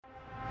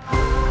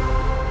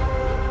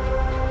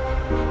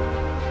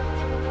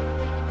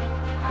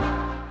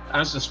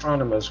as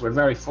astronomers, we're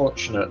very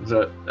fortunate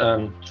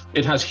that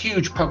it has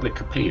huge public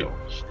appeal.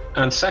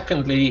 And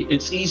secondly,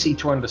 it's easy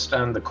to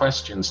understand the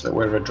questions that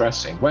we're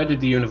addressing. Where did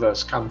the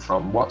universe come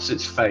from? What's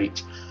its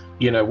fate?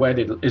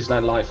 Is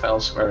there life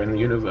elsewhere in the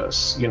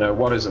universe?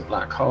 What is a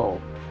black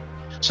hole?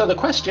 So the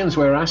questions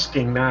we're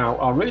asking now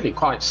are really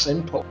quite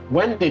simple.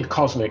 When did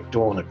cosmic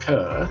dawn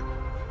occur?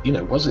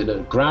 Was it a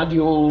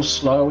gradual,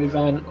 slow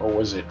event, or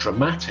was it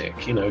dramatic?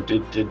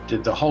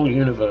 Did the whole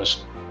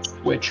universe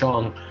switch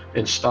on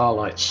in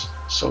starlights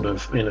sort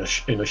of in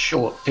a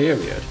short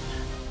period?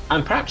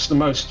 And perhaps the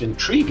most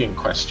intriguing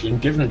question,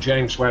 given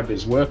James Webb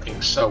is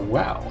working so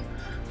well,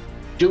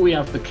 do we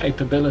have the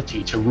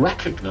capability to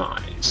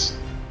recognize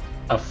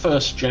a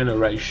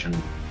first-generation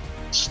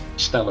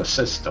stellar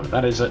system?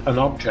 That is an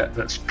object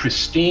that's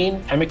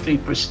pristine, chemically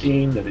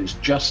pristine, that is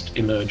just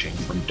emerging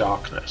from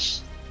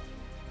darkness.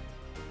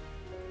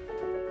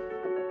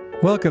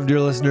 Welcome,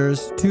 dear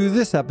listeners, to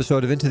this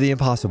episode of Into the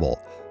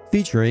Impossible,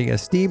 featuring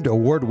esteemed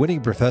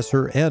award-winning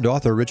professor and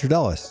author Richard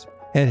Ellis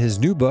and his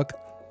new book,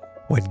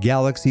 When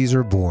Galaxies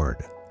Are Born,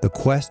 The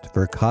Quest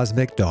for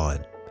Cosmic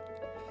Dawn.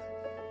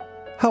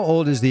 How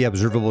old is the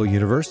observable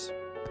universe?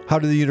 How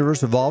did the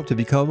universe evolve to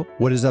become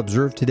what is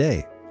observed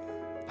today?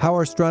 How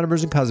are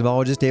astronomers and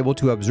cosmologists able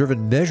to observe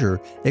and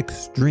measure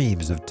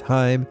extremes of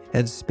time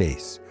and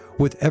space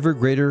with ever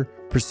greater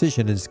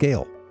precision and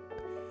scale?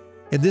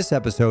 In this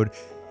episode,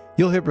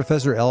 you'll hear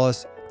Professor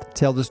Ellis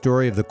tell the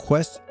story of the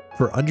quest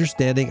for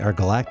understanding our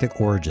galactic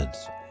origins.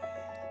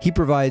 He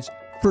provides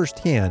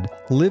firsthand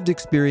lived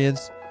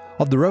experience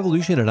of the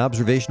revolution in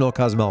observational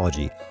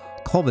cosmology,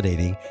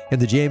 culminating in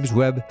the James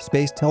Webb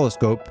Space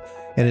Telescope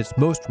and its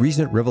most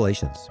recent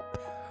revelations.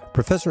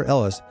 Professor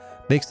Ellis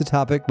makes the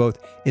topic both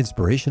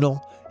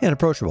inspirational and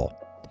approachable.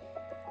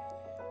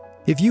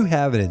 If you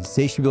have an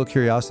insatiable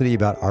curiosity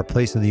about our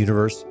place in the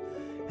universe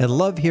and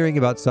love hearing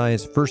about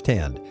science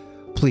firsthand,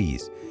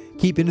 please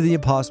keep Into the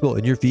Impossible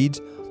in your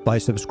feeds by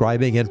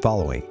subscribing and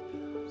following.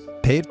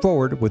 Pay it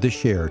forward with a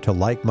share to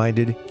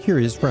like-minded,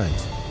 curious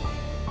friends.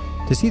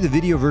 To see the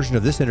video version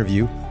of this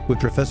interview with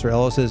Professor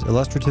Ellis's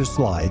illustrative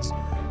slides,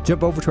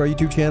 jump over to our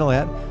YouTube channel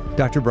at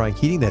Dr. Brian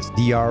Keating, that's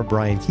Dr.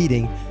 Brian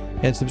Keating,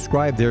 and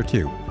subscribe there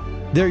too.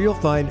 There you'll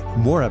find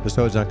more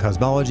episodes on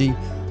cosmology,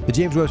 the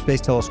James Webb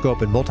Space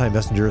Telescope, and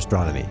multi-messenger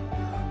astronomy.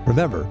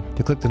 Remember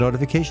to click the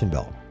notification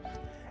bell.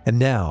 And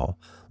now,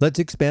 let's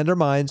expand our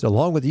minds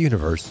along with the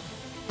universe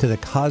to the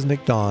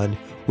cosmic dawn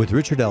with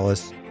Richard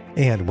Ellis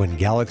and When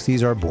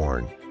Galaxies Are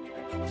Born.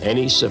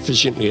 Any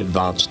sufficiently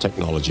advanced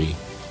technology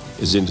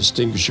is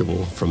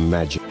indistinguishable from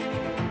magic.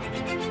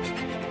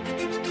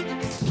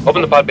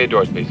 Open the pod bay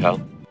doors, please,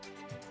 Hal.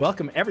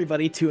 Welcome,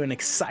 everybody, to an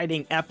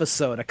exciting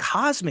episode, a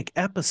cosmic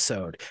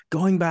episode,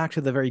 going back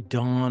to the very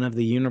dawn of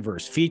the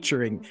universe,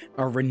 featuring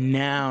a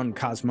renowned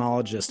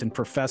cosmologist and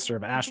professor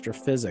of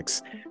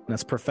astrophysics. And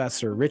that's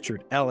Professor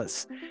Richard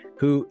Ellis,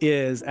 who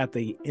is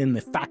in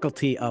the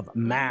Faculty of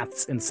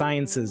Maths and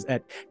Sciences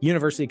at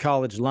University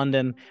College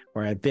London,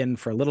 where I've been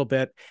for a little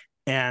bit.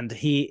 And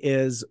he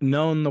is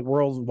known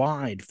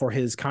worldwide for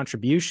his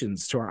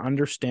contributions to our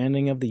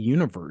understanding of the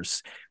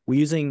universe. We're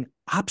using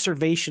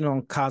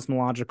observational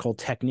cosmological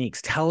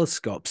techniques,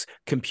 telescopes,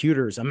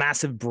 computers, a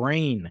massive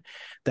brain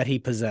that he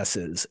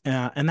possesses.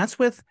 And that's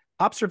with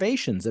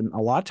observations. And a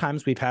lot of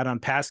times we've had on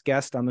past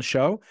guests on the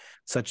show,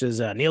 such as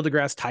Neil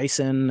deGrasse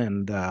Tyson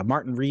and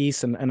Martin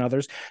Rees and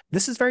others.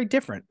 This is very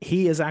different.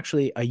 He is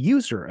actually a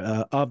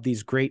user of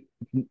these great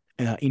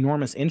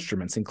enormous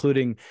instruments,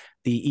 including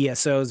the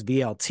ESO's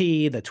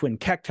VLT, the Twin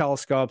Keck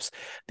telescopes,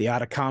 the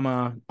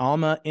Atacama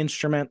ALMA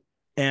instrument,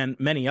 and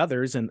many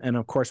others. And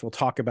of course, we'll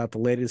talk about the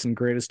latest and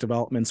greatest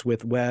developments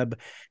with Webb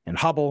and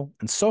Hubble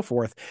and so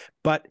forth.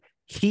 But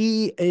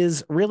he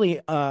is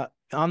really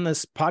on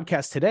this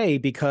podcast today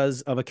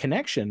because of a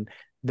connection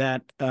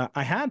that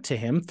I had to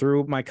him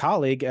through my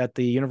colleague at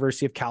the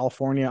University of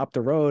California up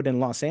the road in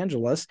Los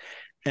Angeles.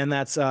 And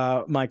that's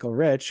Michael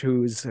Rich,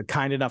 who's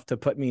kind enough to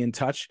put me in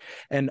touch.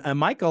 And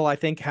Michael, I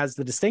think, has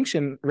the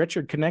distinction,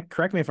 Richard,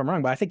 correct me if I'm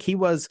wrong, but I think he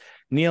was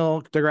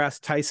Neil deGrasse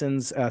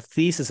Tyson's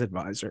thesis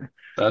advisor.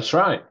 That's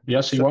right.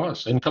 Yes, he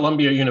was in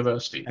Columbia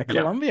University. At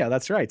Columbia,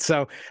 that's right.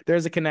 So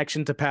there's a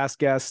connection to past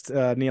guest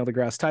Neil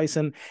deGrasse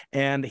Tyson,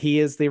 and he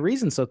is the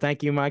reason. So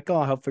thank you, Michael.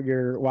 I hope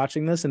you're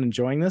watching this and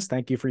enjoying this.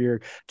 Thank you for your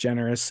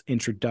generous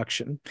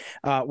introduction.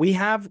 We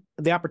have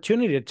the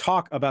opportunity to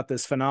talk about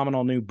this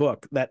phenomenal new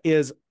book that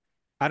is,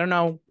 I don't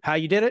know how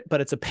you did it, but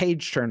it's a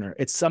page turner.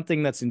 It's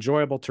something that's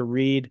enjoyable to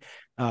read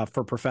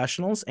for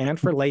professionals and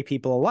for lay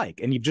people alike.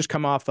 And you've just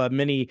come off a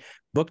mini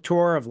book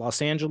tour of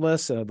Los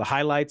Angeles, the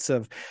highlights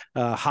of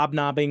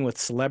hobnobbing with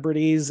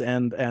celebrities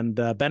and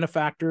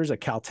benefactors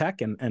at Caltech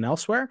and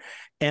elsewhere.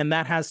 And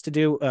that has to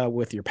do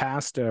with your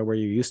past, where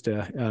you used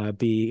to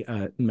be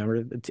a member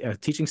of the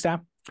teaching staff.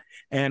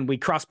 And we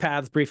crossed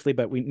paths briefly,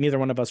 but neither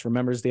one of us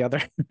remembers the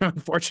other,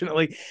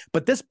 unfortunately.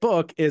 But this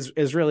book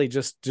is really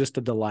just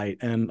a delight,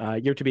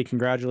 and you're to be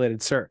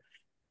congratulated, sir.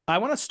 I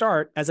want to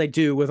start, as I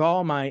do with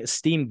all my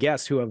esteemed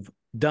guests who have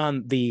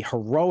done the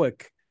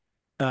heroic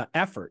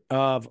effort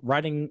of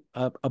writing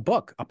a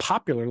book, a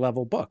popular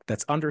level book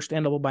that's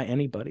understandable by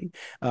anybody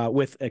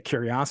with a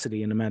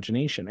curiosity and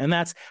imagination. And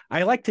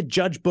I like to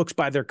judge books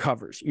by their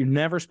covers. You're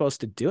never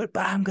supposed to do it,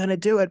 but I'm going to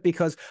do it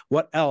because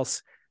what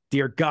else,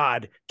 dear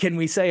God, can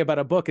we say about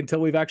a book until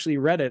we've actually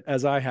read it,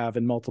 as I have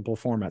in multiple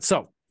formats?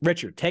 So,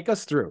 Richard, take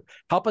us through.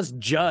 Help us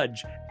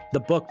judge the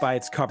book by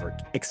its cover.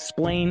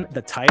 Explain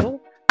the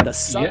title, the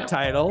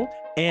subtitle,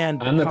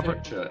 and the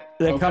picture.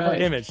 The cover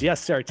image.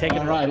 Yes, sir. Take it.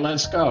 All right,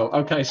 let's go.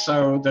 Okay,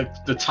 so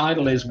the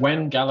title is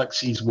When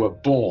Galaxies Were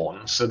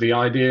Born. So the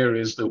idea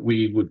is that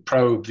we would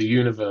probe the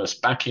universe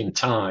back in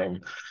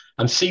time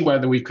and see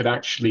whether we could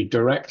actually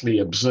directly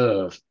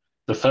observe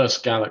the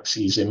first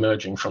galaxies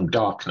emerging from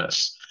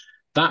darkness.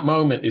 That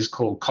moment is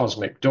called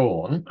Cosmic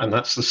Dawn, and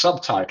that's the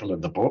subtitle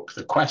of the book,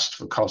 The Quest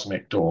for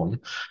Cosmic Dawn.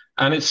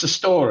 And it's a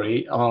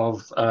story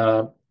of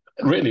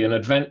really an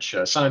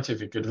adventure,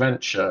 scientific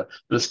adventure,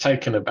 that's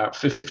taken about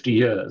 50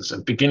 years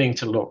of beginning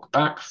to look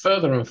back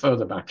further and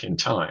further back in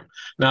time.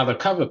 Now, the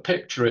cover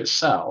picture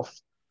itself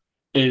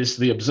is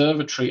the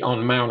observatory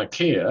on Mauna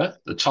Kea,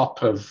 the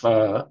top of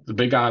the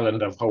big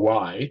island of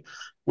Hawaii,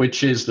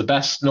 which is the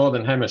best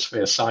Northern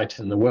Hemisphere site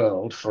in the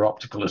world for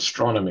optical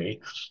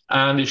astronomy.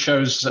 And it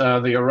shows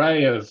the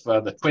array of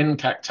the twin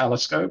Keck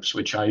telescopes,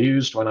 which I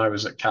used when I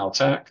was at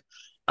Caltech,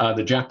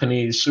 the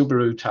Japanese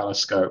Subaru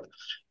telescope.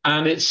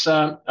 And it's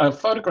a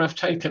photograph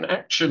taken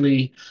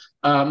actually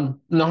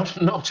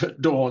not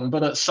at dawn,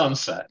 but at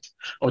sunset,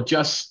 or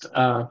just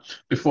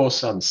before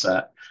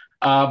sunset.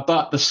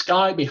 But the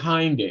sky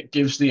behind it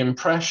gives the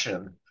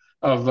impression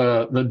of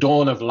the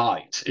dawn of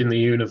light in the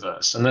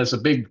universe. And there's a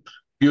big,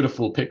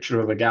 beautiful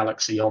picture of a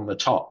galaxy on the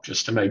top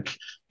just to make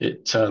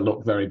it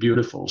look very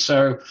beautiful.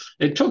 So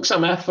it took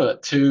some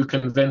effort to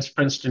convince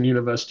Princeton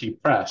University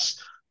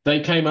Press. They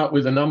came up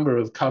with a number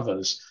of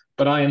covers,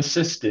 but I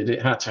insisted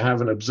it had to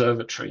have an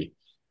observatory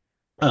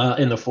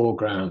in the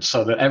foreground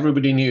so that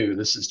everybody knew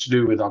this is to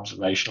do with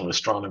observational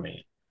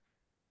astronomy.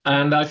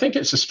 And I think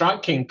it's a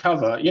striking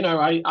cover. You know,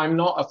 I'm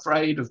not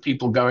afraid of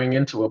people going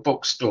into a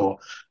bookstore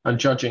and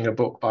judging a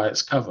book by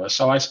its cover.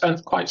 So I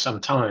spent quite some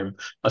time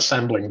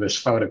assembling this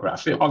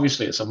photograph.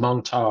 Obviously, it's a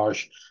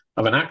montage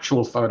of an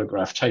actual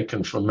photograph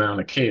taken from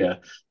Mauna Kea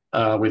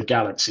with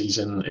galaxies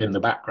in the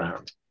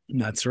background.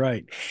 That's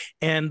right.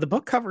 And the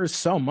book covers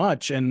so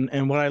much.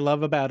 And what I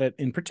love about it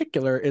in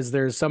particular is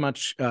there's so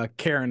much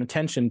care and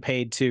attention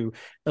paid to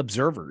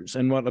observers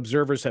and what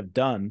observers have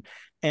done.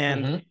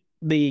 And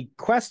the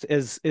quest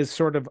is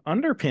sort of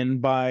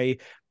underpinned by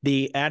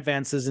the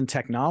advances in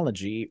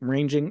technology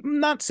ranging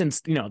not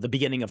since, the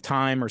beginning of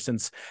time or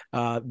since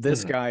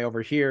this guy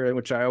over here,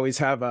 which I always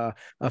have a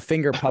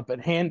finger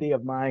puppet handy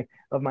of my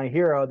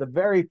hero, the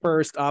very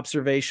first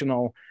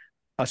observational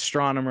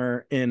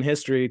astronomer in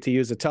history to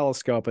use a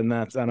telescope. And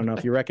that's, I don't know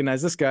if you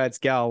recognize this guy, it's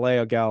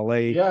Galileo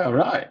Galilei. Yeah,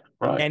 right.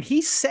 And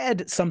he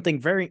said something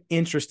very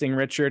interesting,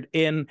 Richard,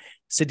 in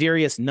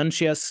Sidereus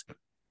Nuncius,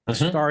 a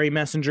starry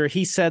messenger.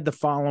 He said the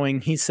following.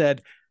 He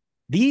said,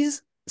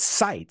 these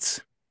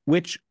sights,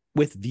 which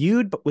with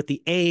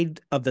the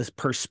aid of the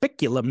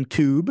perspiculum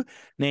tube,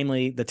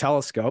 namely the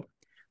telescope,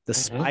 the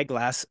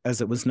spyglass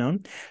as it was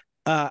known,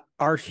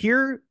 are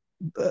here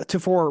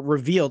heretofore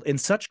revealed in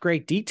such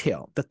great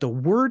detail that the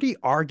wordy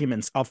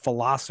arguments of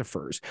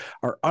philosophers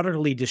are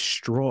utterly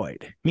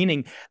destroyed,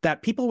 meaning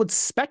that people would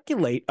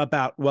speculate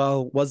about,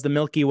 well, was the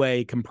Milky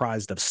Way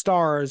comprised of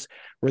stars?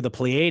 Were the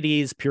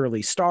Pleiades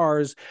purely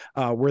stars?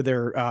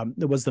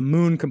 Was the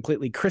moon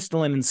completely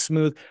crystalline and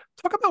smooth?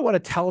 Talk about what a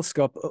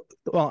telescope.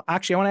 Well,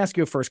 actually, I want to ask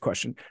you a first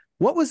question.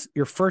 What was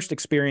your first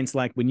experience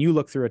like when you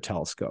looked through a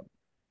telescope?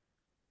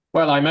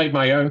 Well, I made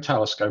my own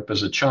telescope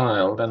as a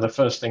child, and the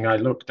first thing I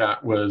looked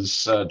at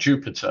was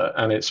Jupiter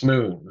and its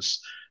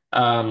moons.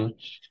 But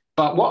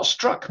what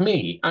struck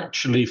me,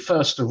 actually,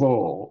 first of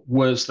all,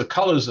 was the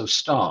colors of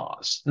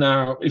stars.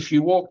 Now, if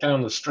you walk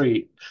down the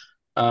street,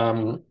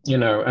 and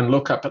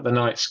look up at the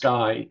night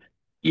sky,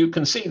 you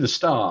can see the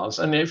stars.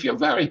 And if you're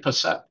very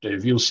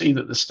perceptive, you'll see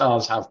that the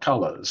stars have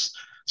colors.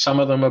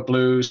 Some of them are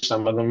blue,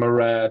 some of them are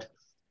red.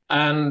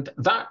 And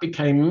that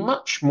became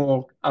much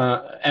more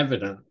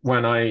evident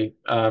when I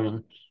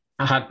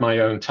had my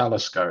own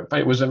telescope.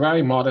 It was a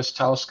very modest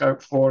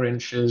telescope, 4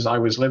 inches. I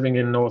was living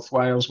in North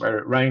Wales where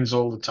it rains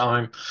all the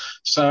time.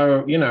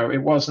 So,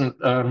 it wasn't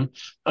an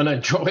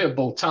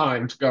enjoyable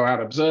time to go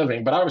out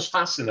observing, but I was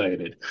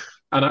fascinated.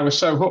 And I was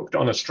so hooked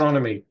on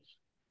astronomy,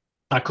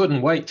 I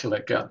couldn't wait till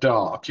it got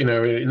dark. In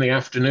the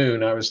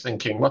afternoon, I was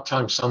thinking, what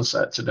time's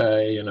sunset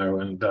today?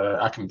 And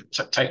I can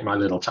take my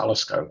little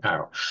telescope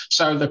out.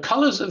 So the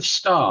colors of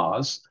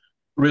stars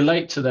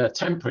relate to their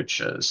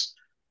temperatures.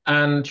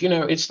 And,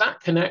 it's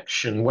that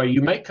connection where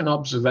you make an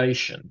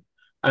observation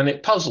and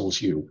it puzzles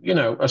you.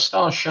 A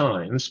star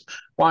shines.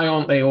 Why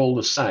aren't they all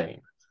the same?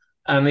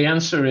 And the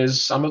answer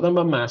is some of them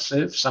are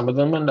massive, some of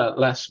them are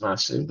less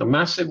massive. The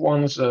massive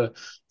ones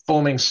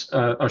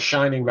are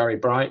shining very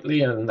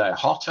brightly and they're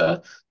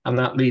hotter, and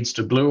that leads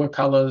to bluer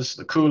colors.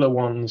 The cooler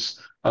ones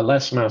are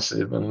less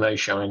massive and they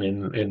shine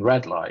in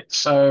red light.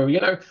 So,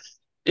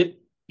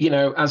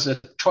 as a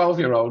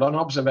 12-year-old, an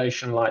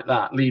observation like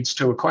that leads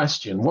to a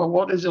question. Well,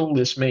 what does all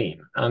this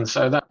mean? And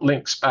so that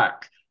links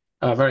back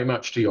very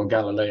much to your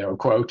Galileo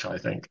quote, I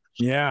think.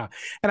 Yeah.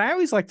 And I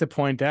always like to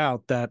point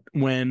out that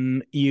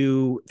when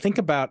you think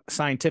about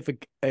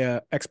scientific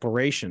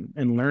exploration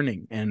and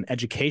learning and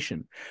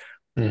education,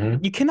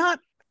 you cannot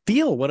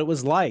feel what it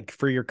was like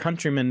for your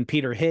countryman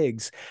Peter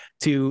Higgs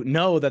to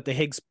know that the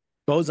Higgs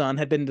boson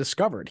had been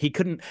discovered. He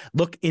couldn't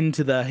look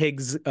into the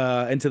Higgs,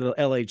 into the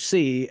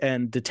LHC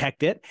and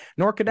detect it,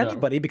 nor could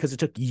anybody, because it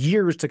took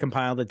years to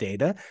compile the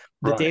data.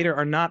 The data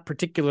are not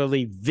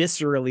particularly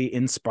viscerally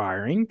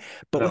inspiring,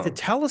 but with a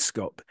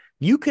telescope,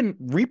 you can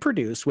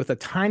reproduce with a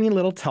tiny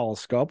little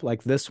telescope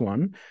like this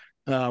one,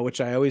 which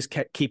I always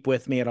keep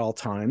with me at all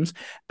times.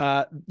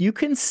 You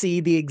can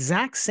see the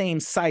exact same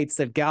sights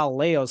that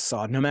Galileo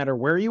saw, no matter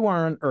where you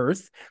are on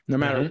Earth, no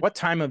matter what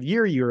time of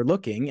year you're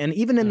looking, and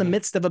even in the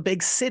midst of a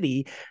big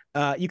city,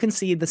 you can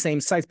see the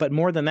same sights. But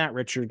more than that,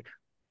 Richard,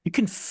 you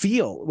can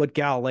feel what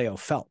Galileo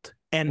felt.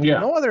 And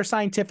no other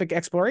scientific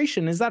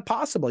exploration is that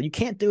possible. You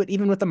can't do it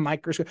even with a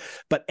microscope,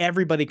 but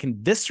everybody can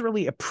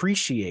viscerally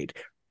appreciate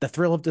the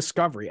thrill of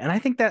discovery. And I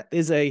think that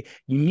is a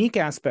unique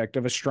aspect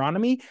of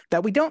astronomy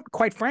that we don't,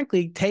 quite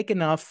frankly, take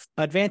enough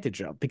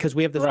advantage of, because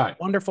we have this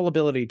wonderful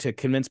ability to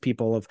convince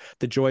people of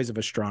the joys of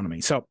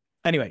astronomy. So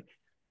anyway.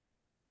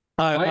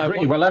 I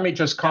agree. Well, let me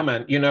just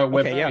comment.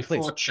 We're very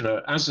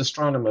fortunate as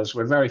astronomers.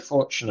 We're very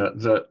fortunate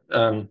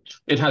that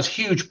it has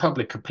huge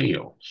public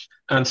appeal.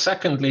 And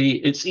secondly,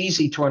 it's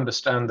easy to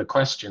understand the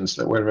questions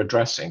that we're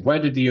addressing. Where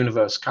did the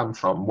universe come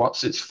from?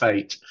 What's its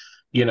fate?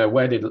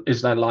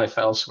 Is there life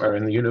elsewhere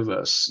in the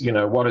universe?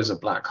 What is a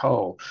black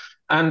hole?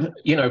 And,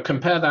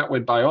 compare that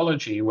with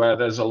biology, where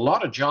there's a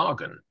lot of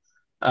jargon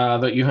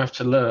that you have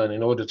to learn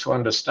in order to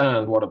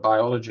understand what a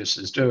biologist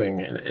is doing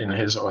in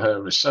his or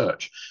her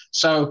research.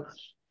 So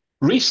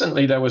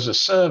recently there was a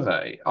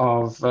survey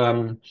of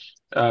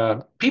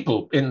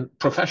people in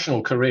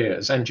professional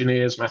careers,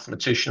 engineers,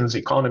 mathematicians,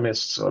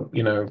 economists, or,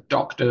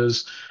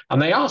 doctors,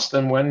 and they asked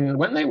them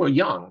when they were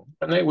young,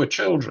 when they were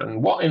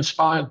children, what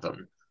inspired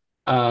them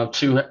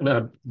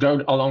to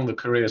go along the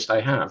careers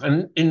they have.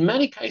 And in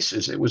many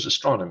cases, it was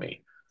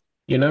astronomy,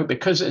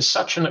 because it's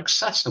such an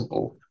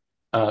accessible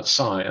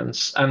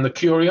science, and the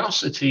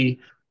curiosity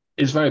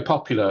is very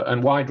popular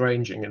and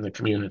wide-ranging in the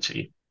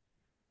community.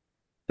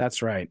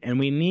 That's right. And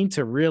we need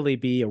to really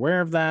be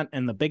aware of that.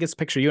 And the biggest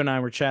picture, you and I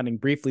were chatting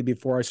briefly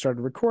before I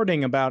started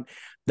recording about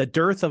the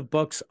dearth of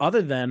books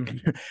other than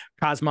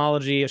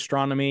cosmology,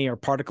 astronomy, or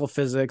particle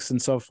physics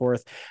and so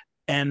forth.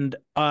 And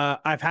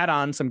I've had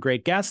on some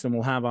great guests, and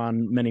we'll have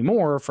on many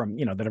more from,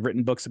 that have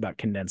written books about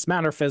condensed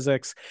matter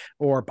physics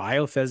or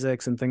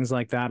biophysics and things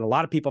like that. A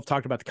lot of people have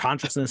talked about the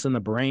consciousness in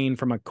the brain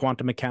from a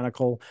quantum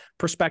mechanical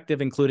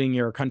perspective, including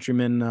your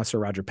countryman, Sir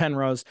Roger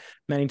Penrose,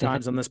 many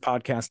times on this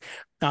podcast.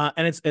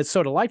 And it's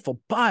so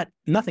delightful, but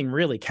nothing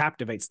really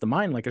captivates the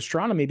mind like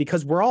astronomy,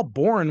 because we're all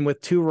born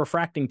with two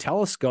refracting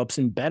telescopes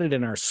embedded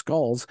in our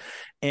skulls.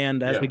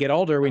 And as we get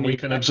older, we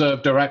can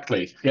observe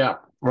directly. Yeah.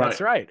 Right.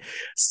 That's right.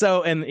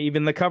 So, and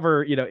even the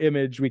cover,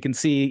 image, we can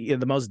see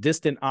the most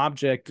distant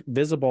object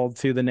visible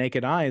to the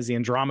naked eye is the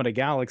Andromeda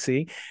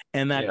Galaxy.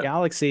 And that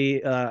galaxy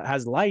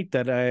has light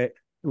that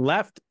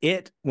left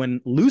it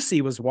when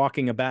Lucy was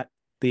walking about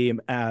the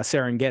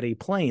Serengeti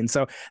plain.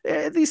 So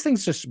these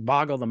things just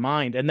boggle the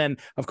mind. And then,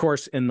 of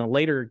course, in the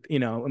later,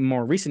 in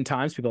more recent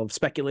times, people have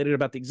speculated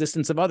about the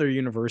existence of other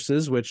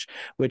universes, which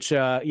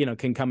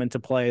can come into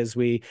play as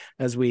we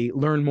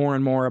learn more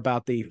and more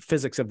about the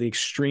physics of the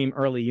extreme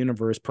early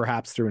universe,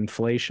 perhaps through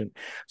inflation.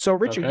 So,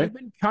 Richard, you've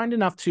been kind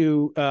enough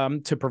to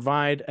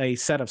provide a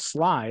set of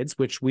slides,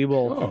 which we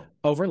will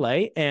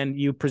overlay, and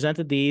you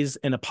presented these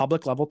in a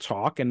public level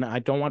talk. And I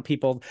don't want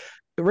people.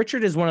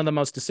 Richard is one of the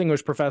most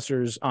distinguished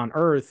professors on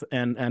Earth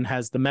and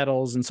has the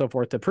medals and so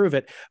forth to prove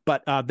it.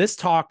 But this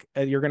talk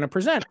you're going to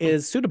present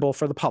is suitable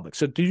for the public.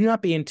 So do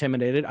not be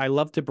intimidated. I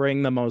love to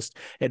bring the most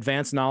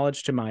advanced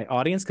knowledge to my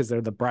audience because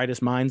they're the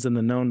brightest minds in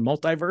the known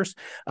multiverse.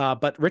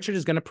 But Richard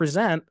is going to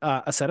present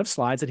a set of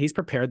slides that he's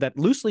prepared that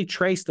loosely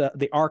trace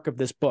the arc of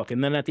this book.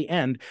 And then at the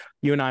end,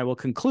 you and I will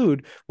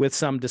conclude with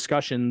some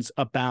discussions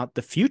about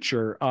the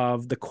future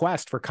of the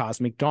quest for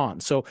cosmic dawn.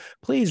 So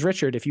please,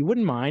 Richard, if you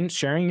wouldn't mind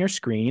sharing your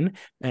screen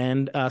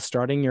and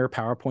starting your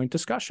PowerPoint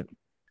discussion.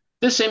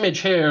 This image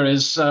here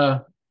is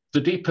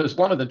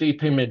one of the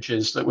deep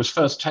images that was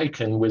first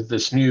taken with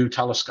this new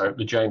telescope,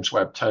 the James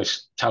Webb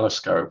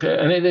telescope.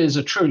 And it is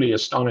a truly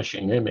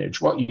astonishing image.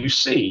 What you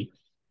see,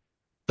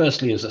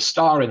 firstly, is a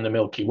star in the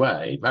Milky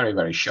Way, very,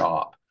 very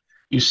sharp.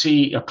 You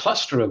see a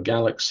cluster of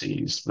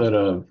galaxies that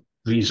are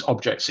these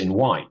objects in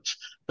white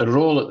that are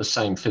all at the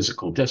same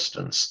physical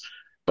distance.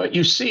 But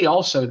you see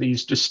also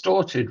these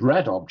distorted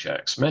red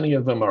objects. Many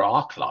of them are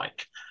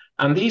arc-like.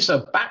 And these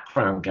are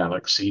background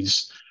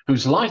galaxies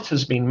whose light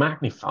has been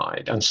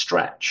magnified and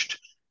stretched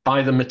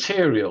by the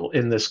material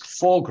in this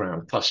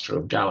foreground cluster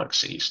of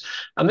galaxies.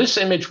 And this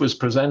image was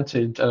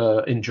presented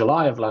in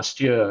July of last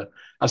year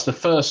as the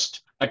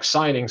first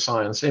exciting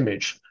science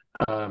image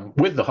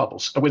with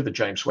the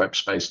James Webb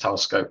Space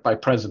Telescope by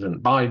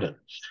President Biden.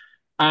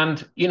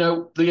 And,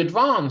 the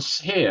advance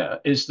here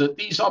is that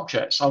these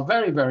objects are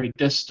very, very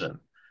distant.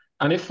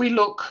 And if we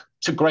look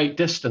to great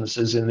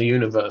distances in the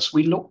universe,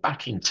 we look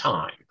back in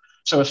time.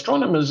 So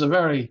astronomers are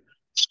very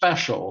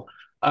special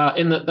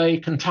in that they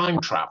can time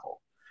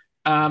travel.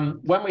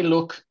 When we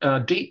look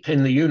deep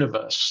in the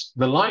universe,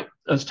 the light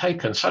has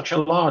taken such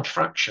a large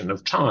fraction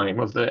of time,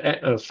 of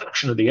the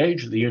fraction of the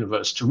age of the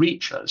universe to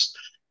reach us,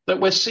 that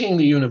we're seeing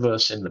the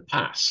universe in the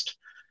past.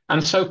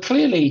 And so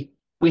clearly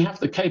we have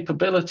the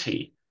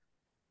capability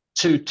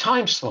to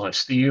time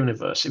slice the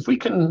universe. If we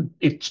can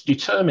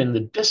determine the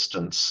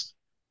distance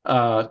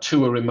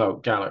to a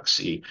remote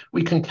galaxy,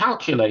 we can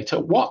calculate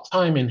at what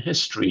time in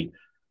history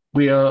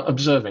we are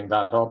observing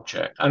that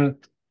object. And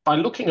by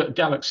looking at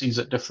galaxies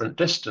at different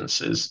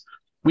distances,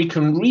 we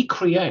can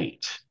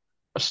recreate,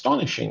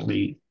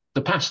 astonishingly,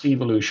 the past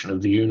evolution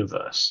of the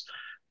universe.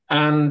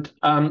 And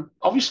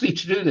obviously,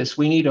 to do this,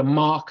 we need a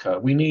marker.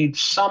 We need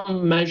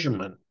some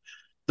measurement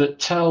that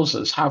tells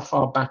us how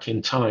far back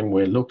in time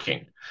we're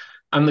looking.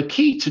 And the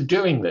key to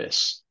doing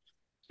this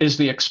is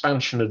the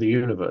expansion of the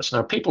universe.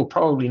 Now, people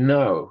probably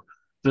know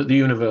that the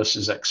universe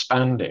is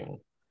expanding,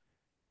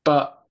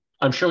 but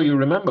I'm sure you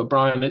remember,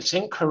 Brian, it's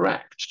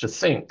incorrect to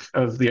think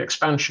of the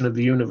expansion of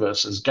the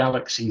universe as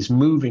galaxies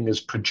moving as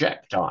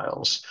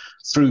projectiles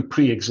through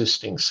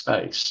pre-existing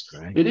space.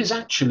 Right. It is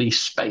actually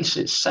space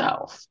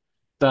itself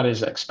that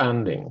is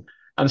expanding.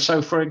 And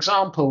so, for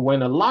example,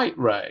 when a light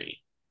ray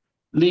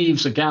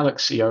leaves a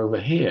galaxy over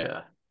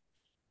here,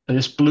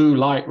 this blue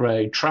light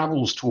ray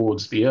travels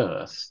towards the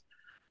Earth,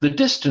 the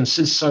distance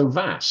is so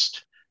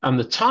vast and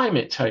the time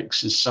it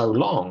takes is so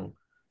long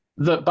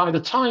that by the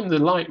time the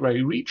light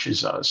ray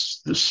reaches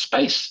us, the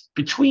space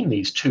between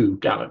these two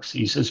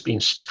galaxies has been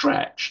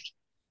stretched.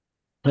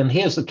 And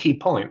here's the key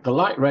point: the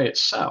light ray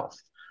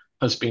itself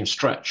has been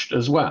stretched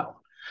as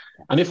well.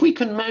 And if we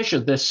can measure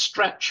this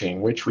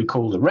stretching, which we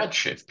call the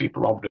redshift,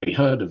 people have already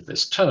heard of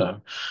this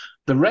term,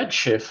 the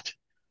redshift,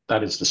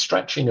 that is the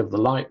stretching of the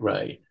light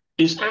ray,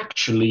 is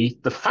actually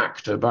the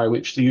factor by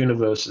which the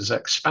universe has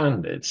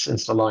expanded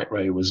since the light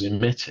ray was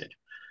emitted.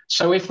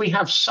 So if we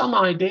have some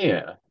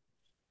idea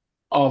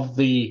of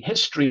the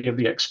history of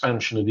the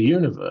expansion of the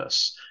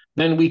universe,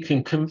 then we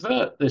can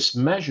convert this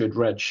measured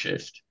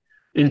redshift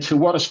into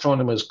what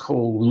astronomers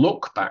call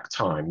look-back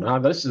time. Now,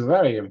 this is a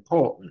very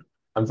important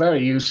and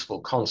very useful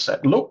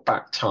concept.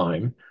 Look-back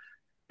time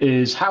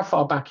is how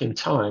far back in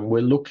time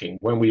we're looking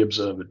when we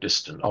observe a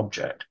distant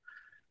object.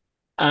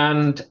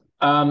 And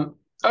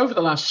over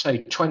the last, say,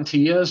 20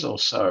 years or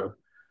so,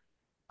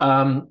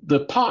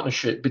 the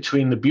partnership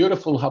between the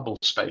beautiful Hubble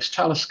Space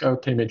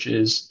Telescope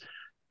images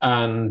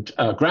and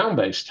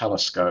ground-based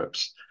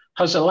telescopes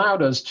has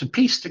allowed us to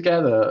piece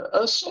together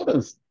a sort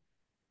of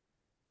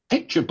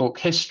picture book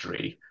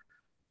history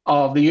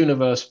of the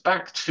universe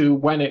back to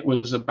when it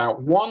was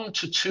about 1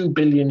 to 2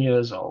 billion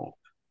years old.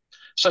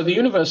 So the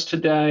universe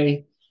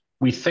today,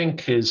 we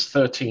think, is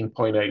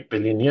 13.8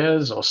 billion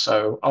years or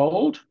so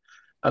old.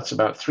 That's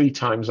about 3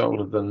 times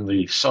older than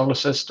the solar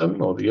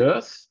system or the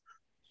Earth.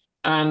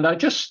 And I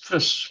just,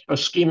 for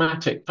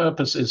schematic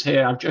purposes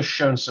here, I've just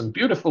shown some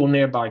beautiful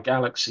nearby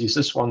galaxies.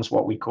 This one's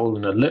what we call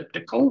an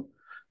elliptical,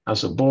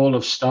 as a ball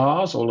of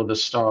stars. All of the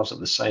stars are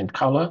the same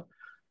color.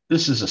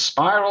 This is a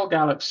spiral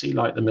galaxy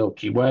like the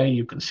Milky Way.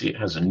 You can see it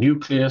has a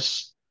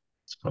nucleus.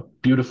 It's got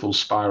beautiful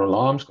spiral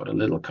arms, got a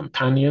little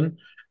companion.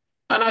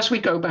 And as we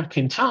go back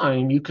in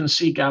time, you can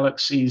see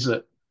galaxies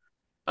at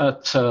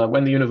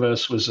when the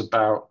universe was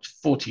about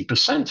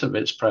 40% of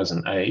its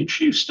present age.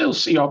 You still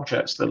see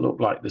objects that look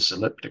like this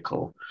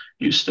elliptical.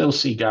 You still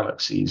see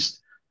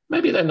galaxies.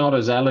 Maybe they're not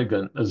as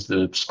elegant as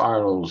the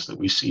spirals that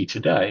we see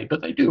today,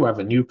 but they do have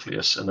a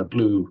nucleus and a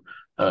blue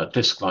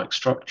disk-like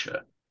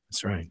structure.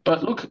 That's right.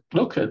 But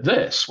look at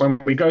this. When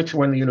we go to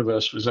when the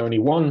universe was only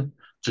 1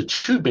 to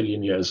 2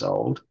 billion years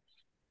old,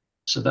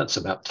 so that's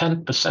about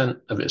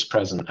 10% of its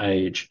present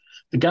age,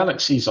 the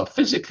galaxies are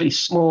physically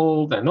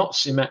small, they're not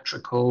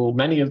symmetrical,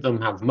 many of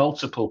them have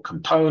multiple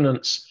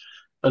components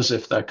as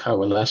if they're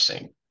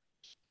coalescing.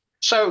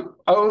 So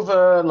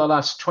over the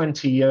last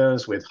 20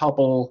 years with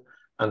Hubble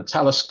and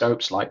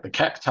telescopes like the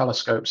Keck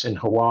telescopes in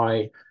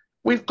Hawaii,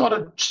 we've got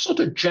a sort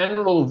of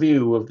general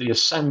view of the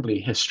assembly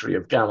history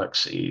of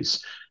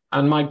galaxies.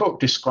 And my book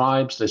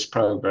describes this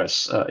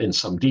progress in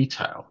some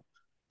detail.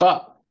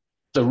 But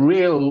the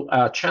real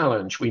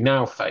challenge we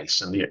now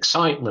face and the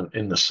excitement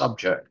in the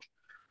subject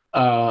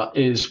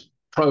is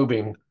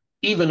probing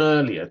even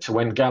earlier to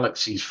when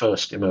galaxies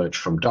first emerged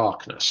from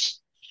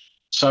darkness.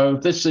 So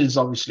this is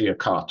obviously a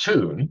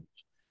cartoon.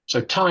 So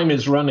time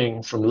is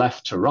running from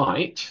left to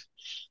right.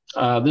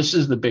 This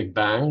is the Big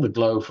Bang, the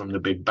glow from the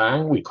Big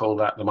Bang. We call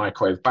that the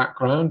microwave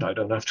background. I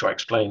don't have to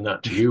explain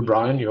that to you,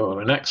 Brian. You're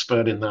an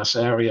expert in this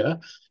area.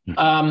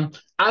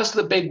 As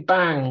the Big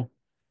Bang,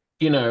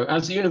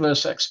 as the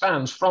universe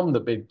expands from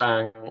the Big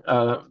Bang,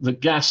 the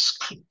gas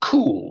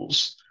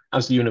cools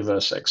as the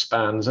universe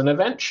expands, and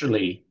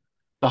eventually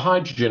the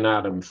hydrogen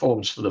atom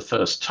forms for the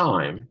first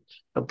time.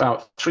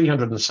 about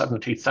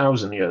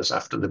 370,000 years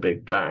after the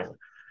Big Bang.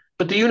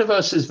 But the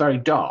universe is very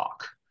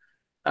dark.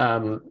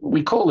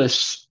 We call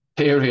this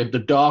period the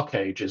Dark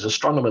Ages.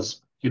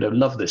 Astronomers,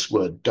 love this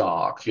word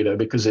dark,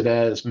 because it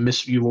airs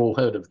you've all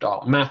heard of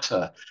dark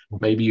matter.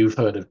 Maybe you've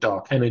heard of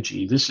dark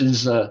energy. This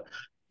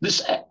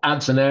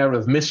adds an air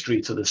of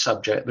mystery to the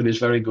subject that is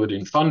very good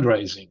in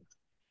fundraising.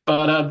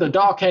 But the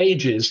Dark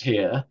Ages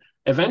here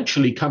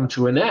eventually come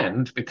to an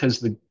end because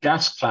the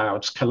gas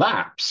clouds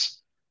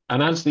collapse.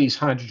 And as these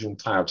hydrogen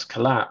clouds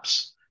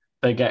collapse,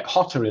 they get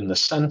hotter in the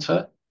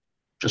center,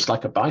 just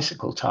like a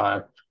bicycle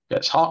tire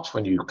gets hot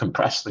when you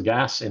compress the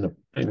gas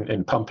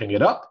in pumping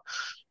it up.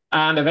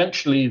 And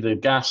eventually the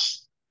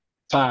gas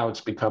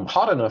clouds become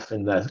hot enough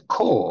in their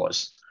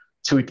cores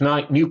to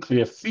ignite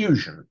nuclear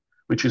fusion,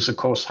 which is, of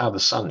course, how the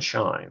sun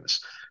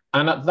shines.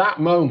 And at that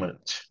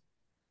moment,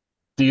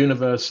 the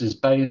universe is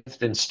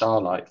bathed in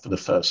starlight for the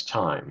first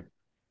time.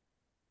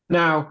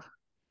 Now,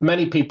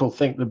 many people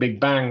think the Big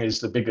Bang is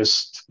the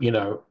biggest,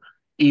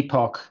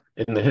 epoch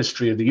in the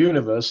history of the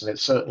universe, and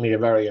it's certainly a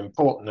very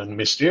important and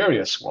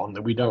mysterious one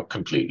that we don't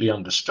completely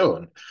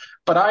understand.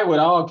 But I would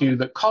argue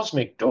that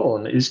cosmic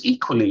dawn is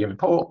equally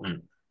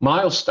important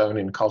milestone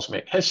in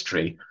cosmic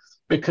history,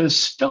 because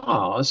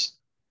stars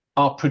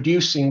are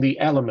producing the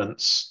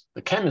elements,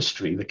 the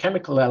chemistry, the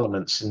chemical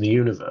elements in the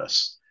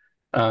universe.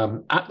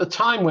 At the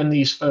time when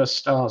these first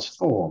stars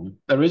form,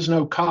 there is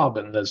no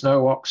carbon, there's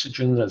no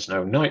oxygen, there's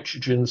no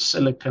nitrogen,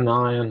 silicon,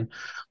 iron.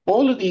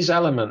 All of these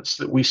elements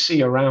that we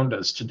see around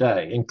us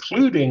today,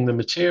 including the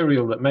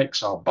material that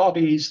makes our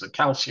bodies, the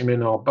calcium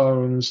in our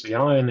bones, the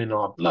iron in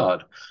our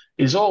blood,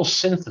 is all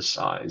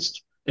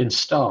synthesized in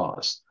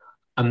stars.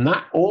 And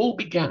that all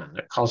began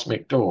at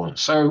cosmic dawn.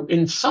 So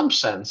in some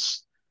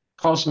sense,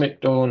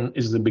 cosmic dawn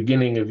is the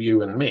beginning of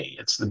you and me.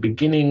 It's the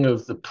beginning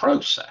of the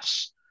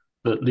process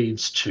that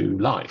leads to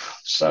life.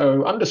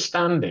 So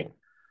understanding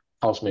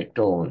cosmic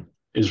dawn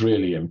is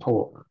really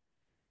important.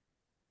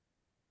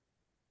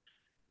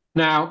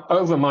 Now,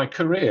 over my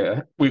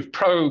career, we've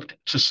probed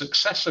to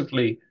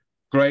successively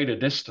greater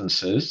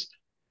distances.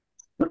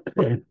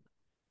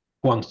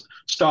 One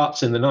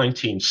starts in the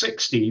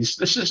 1960s.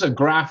 This is a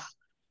graph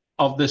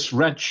of this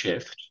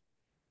redshift.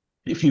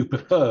 If you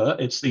prefer,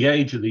 it's the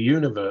age of the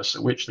universe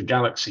at which the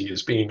galaxy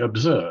is being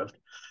observed.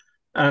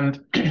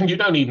 And you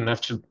don't even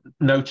have to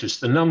notice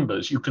the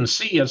numbers. You can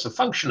see as a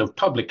function of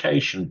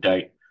publication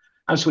date,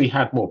 as we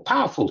had more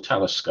powerful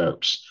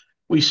telescopes,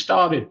 we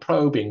started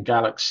probing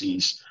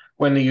galaxies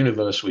when the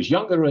universe was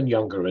younger and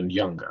younger and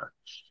younger.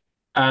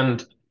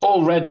 And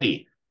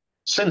already,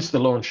 since the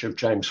launch of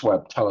James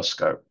Webb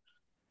Telescope,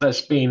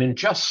 there's been in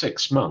just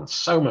 6 months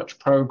so much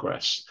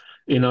progress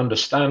in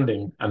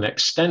understanding and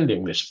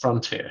extending this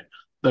frontier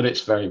that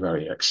it's very,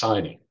 very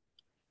exciting.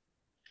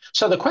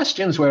 So the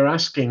questions we're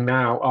asking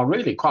now are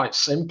really quite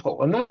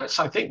simple. And that's,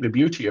 I think, the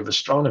beauty of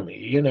astronomy.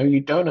 You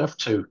don't have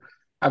to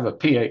have a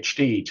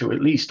PhD to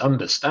at least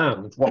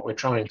understand what we're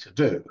trying to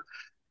do.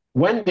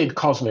 When did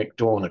cosmic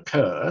dawn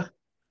occur?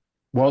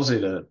 Was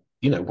it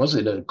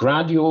a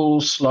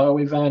gradual, slow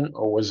event,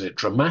 or was it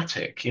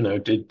dramatic?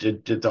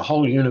 Did the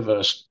whole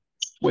universe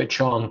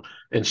switch on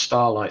in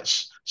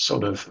starlights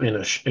sort of in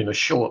a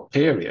short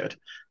period?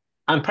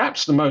 And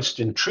perhaps the most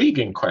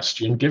intriguing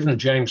question, given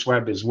James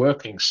Webb is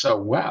working so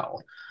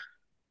well,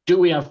 do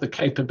we have the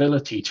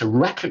capability to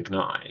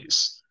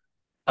recognize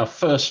a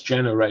first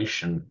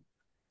generation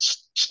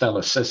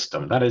stellar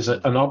system? That is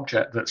an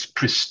object that's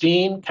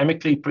pristine,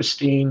 chemically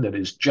pristine, that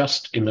is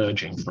just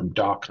emerging from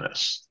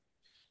darkness.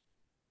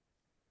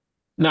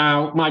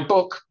 Now, my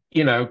book,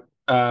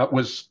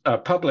 was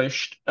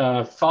published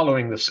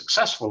following the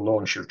successful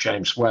launch of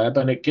James Webb,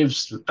 and it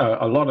gives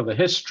a lot of the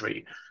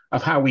history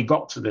of how we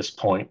got to this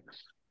point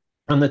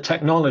and the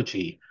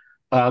technology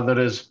that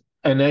has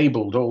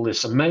enabled all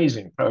this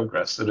amazing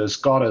progress that has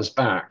got us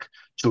back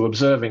to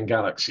observing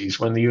galaxies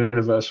when the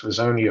universe was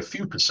only a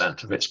few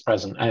 % of its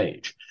present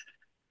age.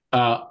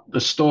 The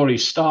story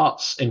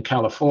starts in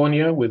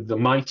California with the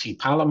mighty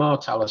Palomar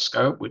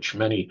telescope, which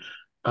many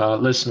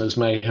listeners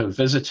may have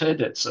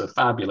visited. It's a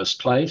fabulous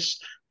place.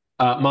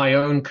 My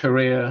own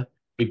career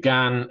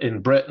began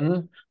in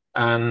Britain,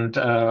 and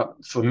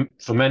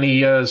for many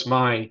years,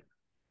 my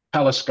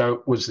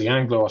telescope was the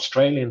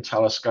Anglo-Australian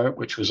telescope,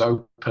 which was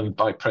opened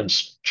by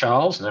Prince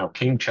Charles, now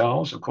King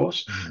Charles, of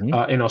course,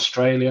 in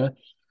Australia.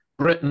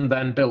 Britain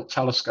then built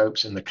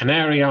telescopes in the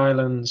Canary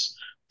Islands.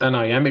 Then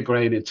I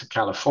emigrated to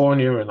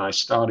California, and I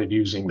started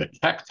using the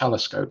Keck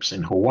telescopes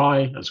in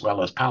Hawaii, as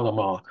well as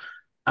Palomar.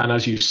 And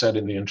as you said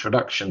in the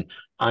introduction,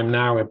 I'm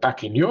now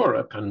back in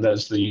Europe, and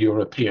there's the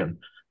European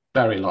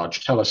Very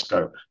Large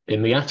Telescope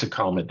in the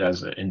Atacama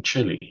Desert in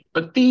Chile.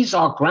 But these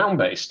are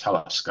ground-based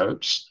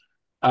telescopes.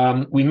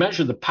 We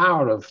measure the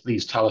power of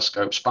these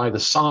telescopes by the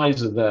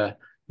size of their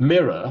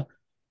mirror.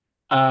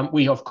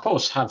 We, of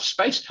course, have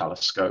space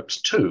telescopes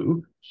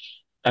too.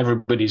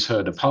 Everybody's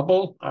heard of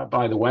Hubble.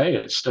 By the way,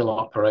 it's still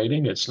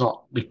operating. It's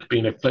not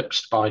been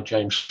eclipsed by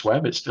James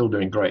Webb. It's still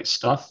doing great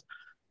stuff.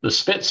 The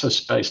Spitzer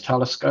Space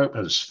Telescope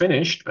has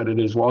finished, but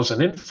it was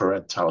an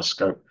infrared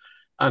telescope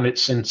and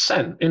it's in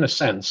a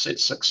sense,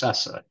 its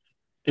successor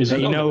is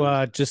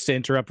another. Just to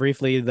interrupt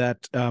briefly,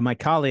 that my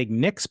colleague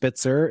Nick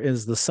Spitzer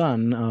is the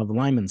son of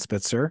Lyman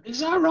Spitzer. Is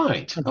that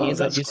right? He's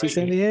at UC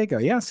San Diego.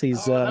 Yes,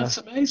 he's. That's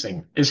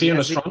amazing. Is he an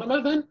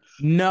astronomer then?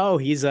 No,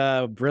 he's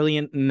a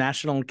brilliant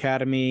National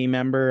Academy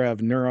member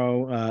of a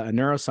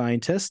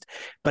neuroscientist.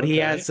 But he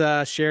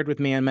has shared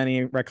with me on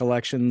many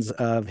recollections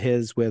of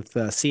his with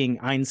seeing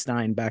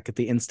Einstein back at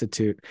the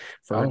Institute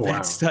for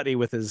advanced study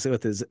with his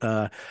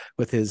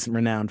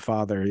renowned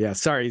father. Yeah,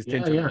 sorry,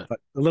 but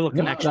a little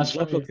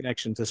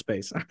connection to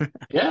space.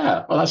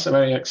 Yeah, well, that's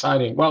very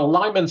exciting. Well,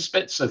 Lyman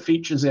Spitzer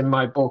features in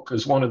my book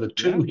as one of the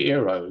two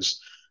heroes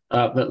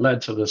that led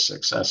to the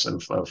success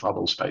of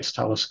Hubble Space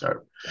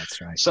Telescope.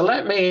 That's right. So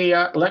let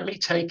me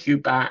take you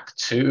back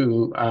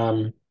to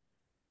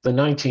the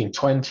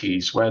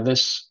 1920s, where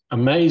this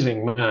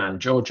amazing man,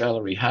 George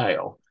Ellery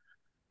Hale,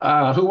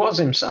 who was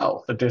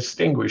himself a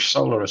distinguished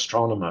solar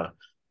astronomer,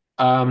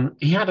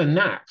 he had a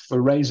knack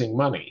for raising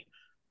money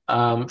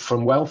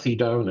from wealthy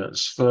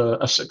donors for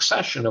a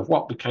succession of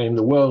what became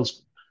the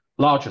world's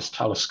largest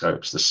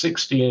telescopes, the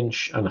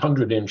 60-inch and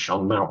 100-inch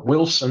on Mount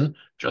Wilson,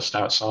 just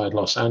outside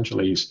Los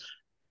Angeles,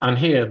 and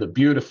here the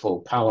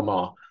beautiful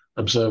Palomar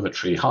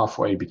Observatory,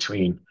 halfway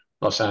between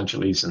Los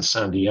Angeles and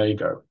San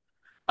Diego.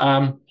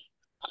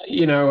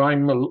 You know,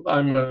 I'm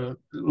a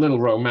little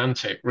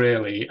romantic,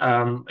 really.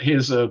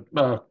 Here's a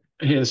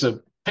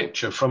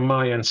picture from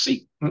my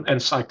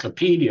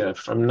encyclopedia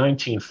from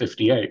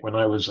 1958 when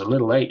I was a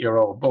little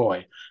 8-year-old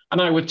boy,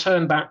 and I would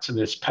turn back to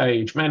this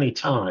page many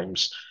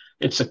times.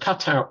 It's a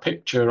cutout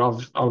picture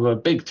of a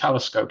big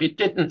telescope. It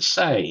didn't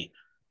say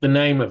the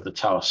name of the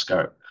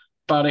telescope,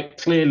 but it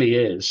clearly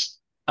is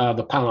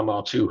the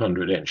Palomar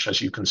 200-inch,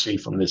 as you can see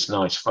from this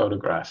nice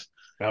photograph.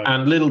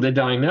 And little did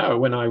I know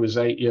when I was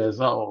 8 years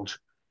old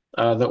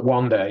that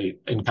one day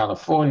in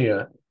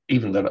California,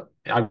 even that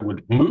I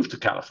would move to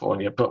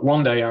California, but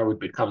one day I would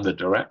become the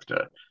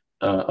director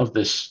of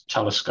this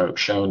telescope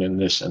shown in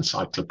this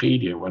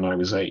encyclopedia when I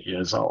was 8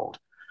 years old.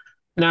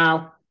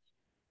 Now,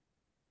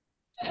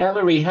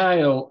 Ellery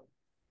Hale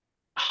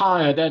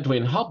hired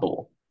Edwin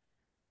Hubble,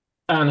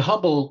 and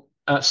Hubble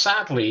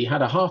sadly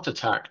had a heart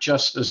attack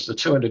just as the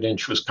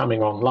 200-inch was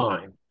coming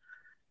online.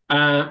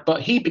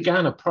 But he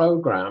began a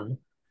program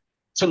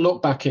to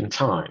look back in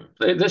time.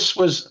 This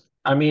was,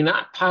 I mean,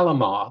 at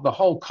Palomar, the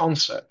whole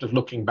concept of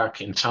looking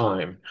back in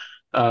time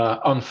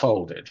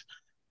unfolded.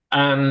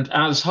 And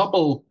as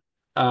Hubble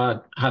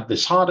had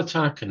this heart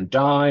attack and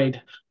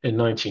died in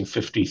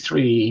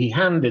 1953, he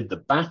handed the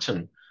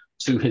baton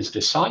to his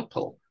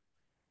disciple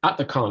at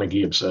the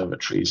Carnegie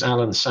Observatories,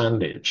 Alan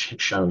Sandage,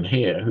 shown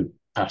here, who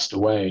passed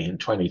away in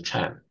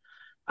 2010.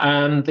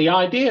 And the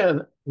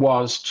idea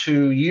was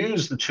to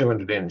use the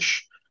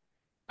 200-inch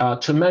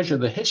to measure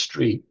the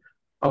history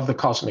of the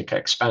cosmic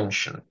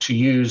expansion, to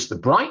use the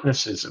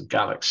brightnesses of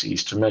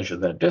galaxies to measure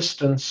their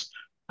distance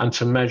and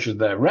to measure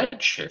their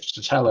redshift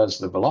to tell us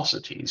the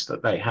velocities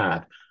that they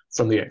had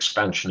from the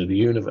expansion of the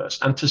universe,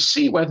 and to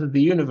see whether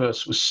the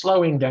universe was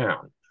slowing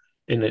down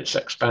in its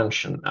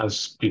expansion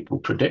as people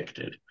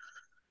predicted.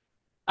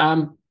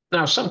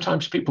 Now,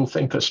 sometimes people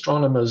think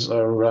astronomers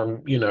are,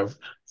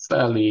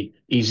 fairly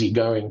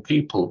easygoing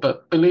people,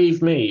 but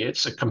believe me,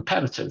 it's a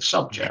competitive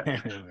subject.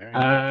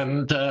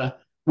 And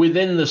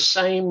within the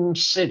same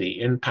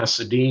city in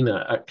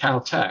Pasadena at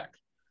Caltech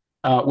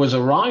was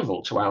a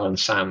rival to Alan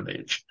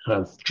Sandage,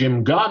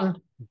 Jim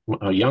Gunn,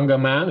 a younger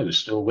man who's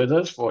still with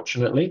us,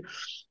 fortunately.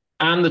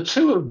 And the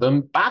two of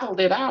them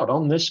battled it out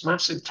on this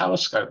massive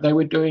telescope. They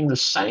were doing the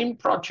same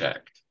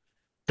project,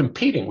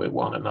 competing with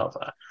one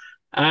another.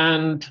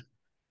 And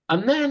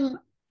then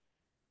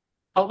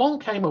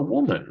along came a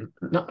woman,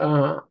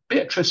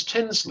 Beatrice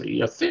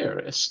Tinsley, a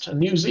theorist, a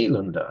New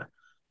Zealander,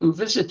 who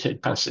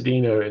visited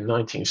Pasadena in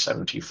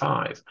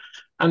 1975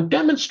 and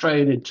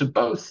demonstrated to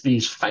both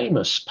these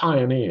famous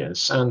pioneers,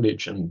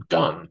 Sandage and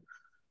Gunn,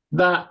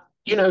 that,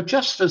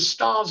 just as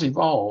stars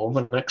evolve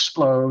and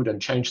explode and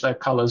change their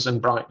colors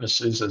and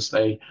brightnesses as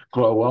they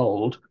grow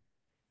old,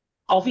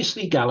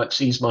 obviously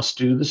galaxies must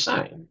do the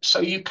same.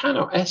 So you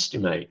cannot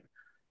estimate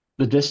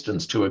the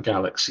distance to a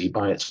galaxy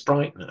by its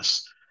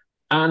brightness.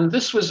 And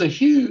this was a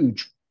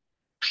huge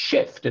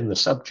shift in the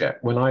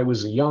subject when I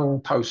was a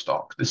young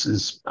postdoc.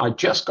 I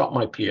just got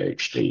my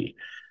PhD,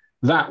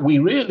 that we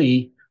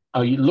really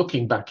are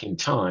looking back in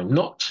time,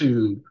 not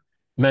to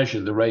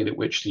measure the rate at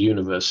which the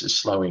universe is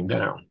slowing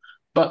down,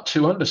 but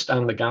to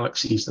understand the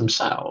galaxies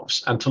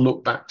themselves and to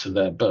look back to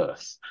their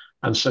birth.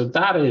 And so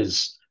that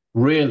is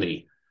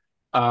really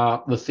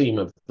the theme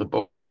of the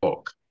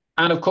book.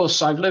 And of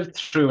course, I've lived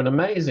through an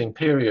amazing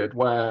period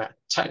where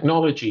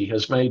technology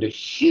has made a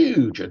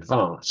huge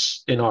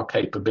advance in our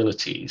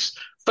capabilities.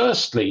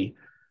 Firstly,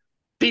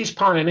 these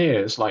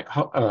pioneers like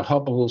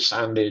Hubble,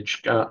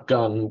 Sandage,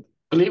 Gunn,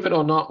 believe it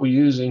or not, were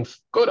using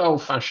good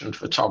old-fashioned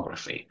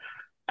photography.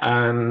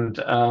 And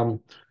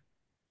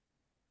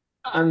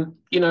And,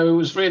 it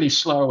was really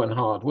slow and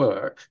hard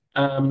work.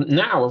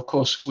 Now, of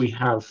course, we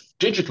have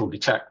digital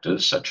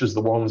detectors, such as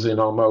the ones in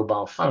our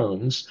mobile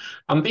phones,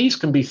 and these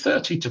can be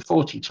 30 to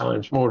 40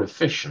 times more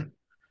efficient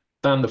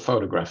than the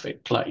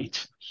photographic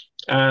plate.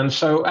 And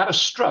so at a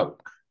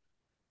stroke,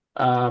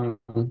 um,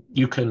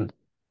 you can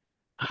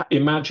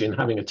imagine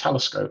having a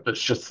telescope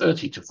that's just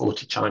 30 to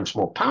 40 times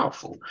more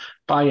powerful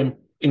by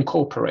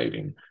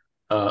incorporating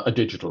a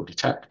digital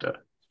detector.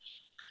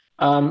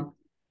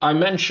 I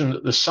mentioned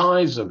that the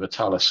size of a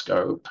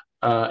telescope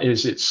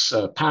is its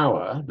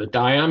power. The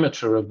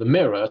diameter of the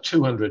mirror,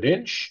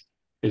 200-inch,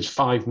 is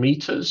 5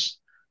 meters.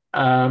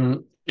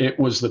 It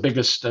was the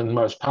biggest and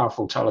most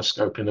powerful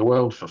telescope in the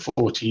world for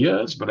 40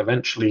 years, but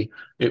eventually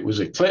it was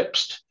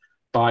eclipsed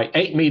by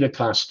 8-meter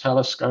class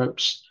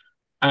telescopes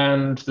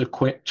and the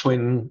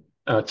twin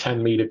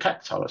 10-meter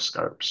Keck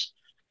telescopes.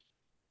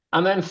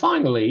 And then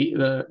finally,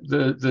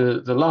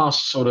 the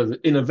last sort of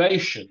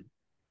innovation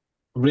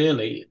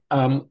really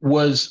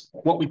was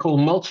what we call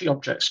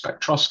multi-object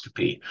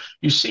spectroscopy.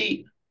 You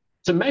see,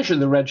 to measure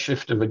the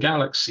redshift of a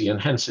galaxy and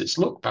hence its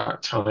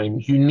look-back time,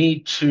 you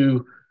need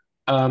to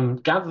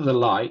gather the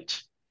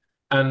light,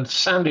 and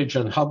Sandage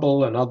and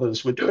Hubble and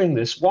others were doing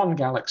this one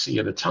galaxy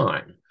at a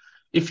time.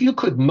 If you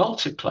could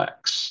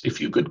multiplex,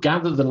 if you could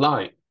gather the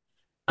light,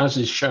 as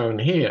is shown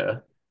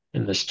here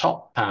in this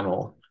top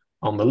panel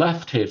on the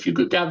left here, if you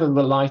could gather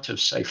the light of,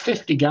 say,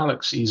 50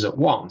 galaxies at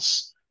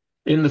once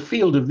in the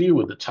field of view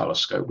of the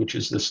telescope, which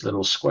is this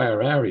little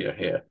square area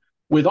here,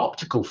 with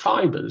optical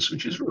fibers,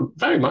 which is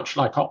very much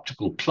like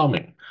optical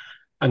plumbing,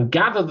 and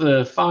gather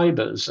the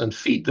fibers and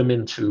feed them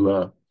into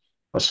a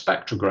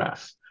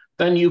spectrograph,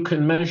 then you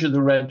can measure the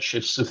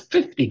redshifts of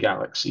 50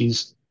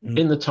 galaxies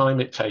in the time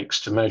it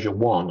takes to measure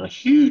one, a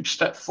huge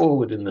step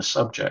forward in the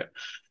subject.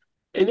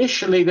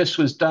 Initially, this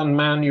was done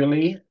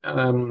manually.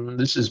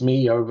 This is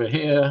me over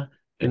here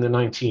in the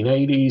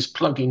 1980s,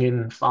 plugging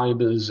in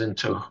fibers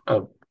into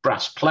a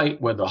brass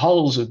plate where the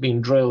holes have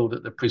been drilled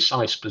at the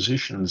precise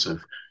positions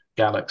of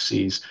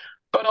galaxies.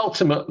 But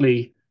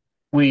ultimately,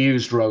 we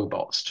used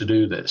robots to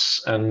do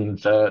this.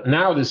 And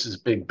now this is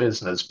big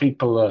business.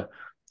 People are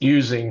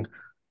using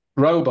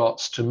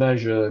robots to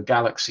measure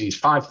galaxies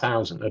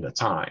 5,000 at a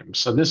time.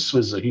 So this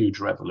was a huge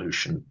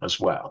revolution as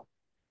well.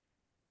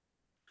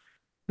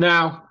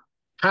 Now,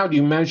 how do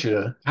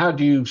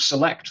you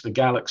select the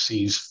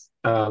galaxies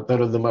that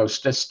are the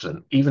most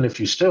distant, even if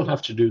you still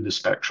have to do the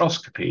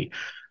spectroscopy?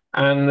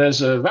 And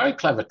there's a very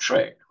clever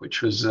trick,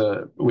 which was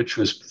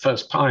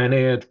first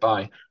pioneered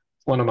by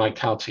one of my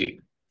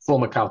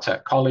former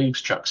Caltech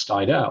colleagues, Chuck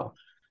Steidel,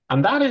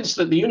 and that is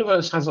that the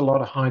universe has a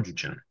lot of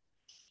hydrogen,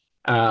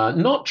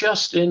 not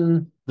just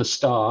in the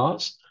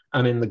stars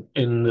and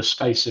in the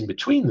space in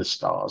between the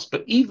stars,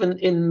 but even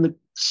in the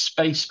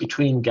space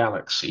between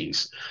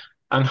galaxies.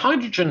 And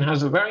hydrogen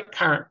has a very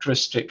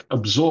characteristic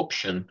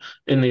absorption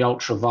in the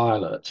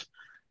ultraviolet,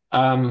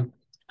 and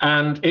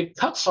it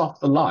cuts off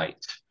the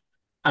light.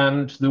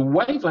 And the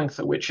wavelength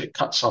at which it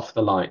cuts off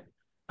the light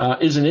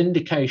is an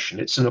indication,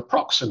 it's an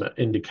approximate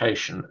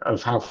indication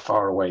of how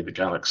far away the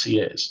galaxy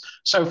is.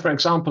 So, for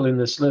example, in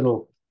this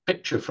little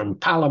picture from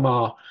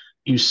Palomar,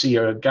 you see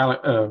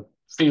a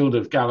field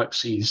of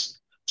galaxies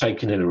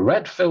taken in a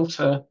red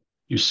filter,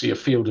 you see a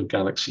field of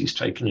galaxies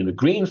taken in a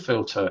green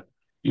filter,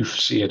 you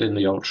see it in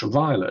the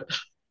ultraviolet.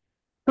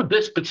 But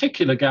this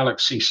particular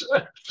galaxy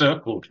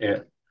circled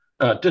here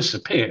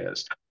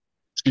disappears.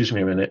 Excuse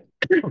me a minute.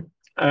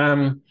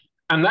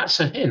 And that's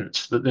a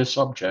hint that this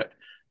object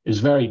is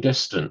very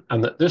distant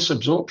and that this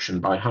absorption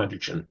by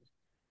hydrogen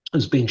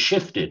has been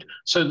shifted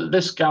so that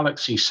this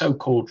galaxy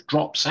so-called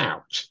drops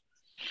out.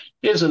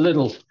 Here's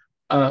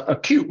a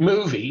cute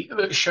movie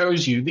that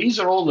shows you, these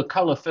are all the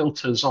color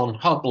filters on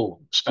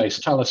Hubble Space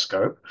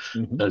Telescope.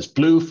 Mm-hmm. There's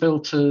blue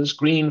filters,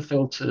 green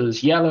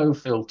filters, yellow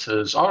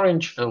filters,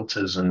 orange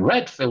filters, and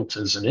red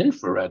filters, and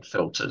infrared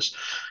filters.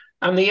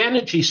 And the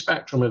energy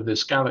spectrum of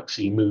this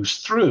galaxy moves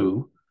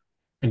through,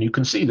 and you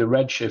can see the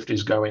redshift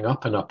is going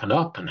up and up and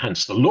up, and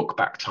hence the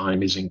look-back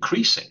time is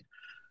increasing.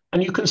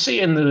 And you can see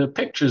in the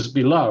pictures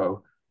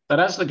below that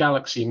as the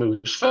galaxy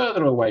moves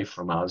further away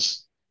from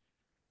us,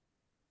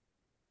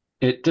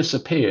 it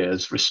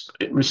disappears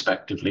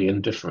respectively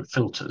in different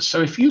filters.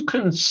 So if you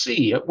can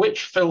see at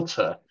which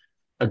filter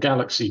a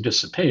galaxy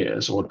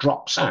disappears or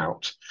drops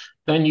out,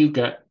 then you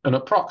get an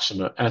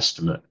approximate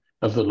estimate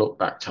of the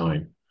look-back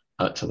time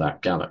to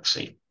that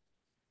galaxy.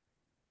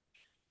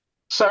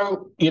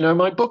 So,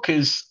 my book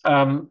is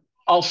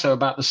also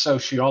about the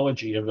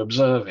sociology of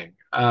observing.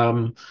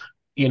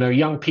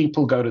 Young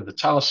people go to the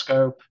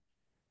telescope.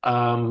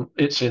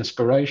 It's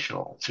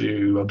inspirational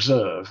to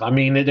observe. I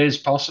mean, it is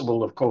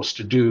possible, of course,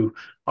 to do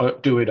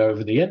it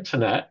over the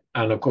internet.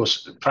 And of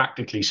course,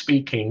 practically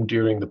speaking,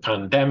 during the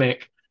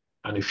pandemic,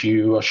 and if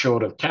you are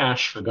short of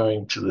cash for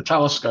going to the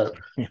telescope,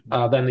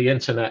 then the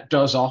internet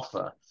does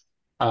offer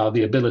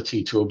the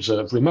ability to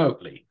observe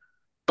remotely.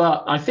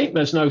 But I think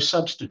there's no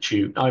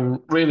substitute.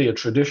 I'm really a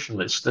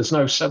traditionalist. There's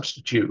no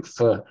substitute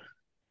for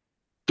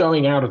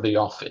going out of the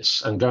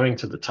office and going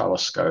to the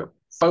telescope,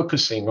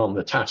 focusing on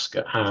the task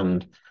at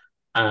hand,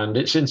 and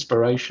it's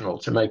inspirational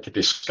to make a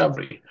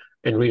discovery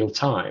in real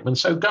time. And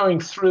so going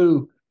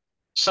through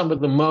some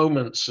of the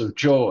moments of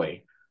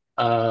joy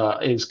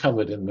is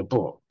covered in the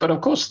book. But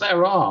of course,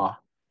 there are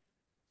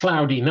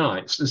cloudy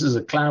nights. This is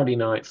a cloudy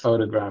night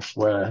photograph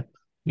where,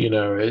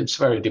 it's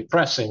very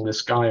depressing.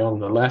 This guy on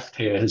the left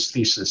here, his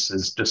thesis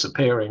is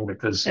disappearing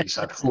because he's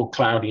had 4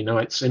 cloudy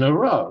nights in a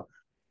row.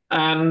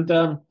 And,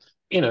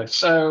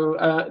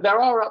 so there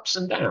are ups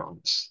and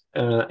downs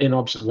in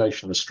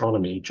observational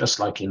astronomy, just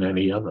like in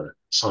any other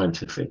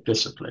scientific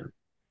discipline.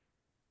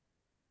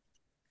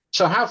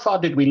 So how far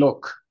did we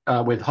look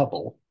with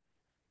Hubble?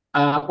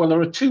 Well, there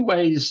are 2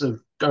 ways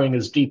of going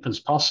as deep as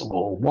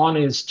possible. One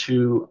is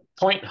to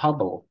point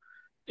Hubble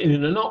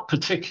in a not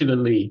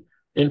particularly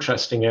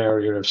interesting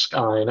area of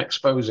sky and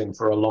exposing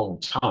for a long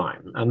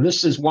time. And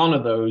this is one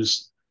of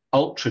those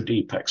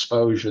ultra-deep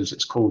exposures.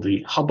 It's called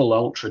the Hubble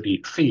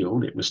Ultra-Deep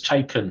Field. It was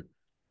taken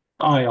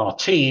by our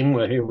team,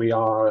 where here we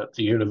are at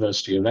the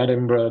University of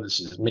Edinburgh.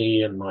 This is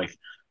me and my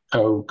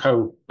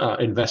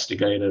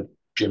co-investigator,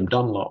 Jim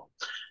Dunlop.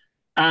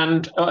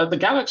 And the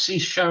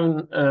galaxies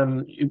shown,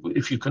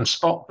 if you can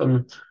spot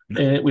them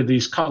with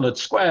these colored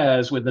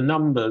squares with the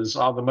numbers,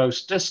 are the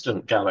most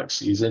distant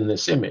galaxies in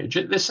this image.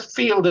 This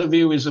field of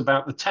view is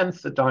about the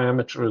 10th the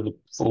diameter of the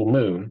full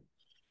moon.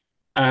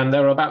 And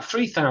there are about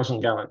 3,000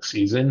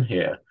 galaxies in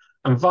here.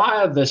 And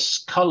via this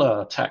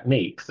color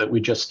technique that we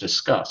just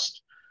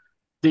discussed,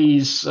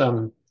 these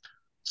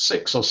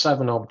 6 or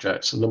 7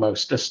 objects are the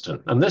most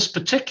distant. And this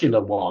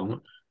particular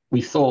one,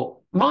 we thought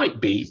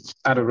might be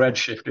at a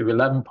redshift of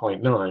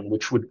 11.9,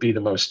 which would be the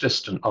most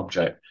distant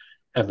object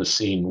ever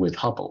seen with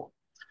Hubble.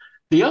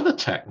 The other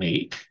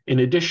technique, in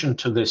addition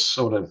to this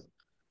sort of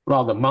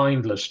rather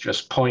mindless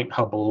just point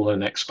Hubble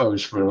and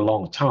expose for a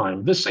long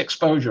time, this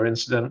exposure,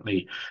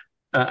 incidentally,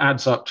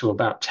 adds up to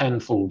about 10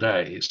 full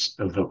days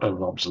of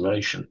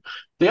observation.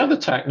 The other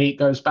technique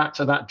goes back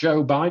to that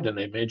Joe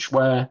Biden image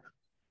where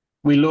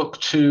we look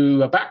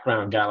to a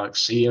background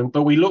galaxy,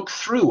 but we look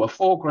through a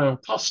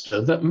foreground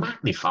cluster that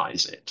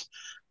magnifies it.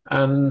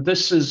 And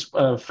this is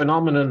a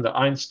phenomenon that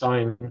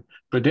Einstein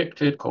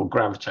predicted called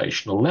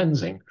gravitational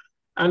lensing.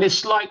 And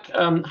it's like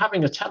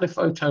having a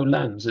telephoto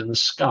lens in the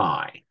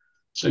sky.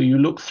 So you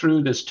look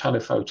through this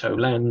telephoto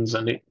lens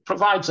and it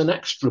provides an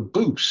extra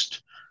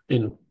boost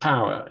in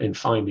power in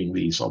finding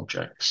these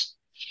objects.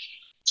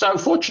 So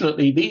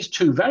fortunately, these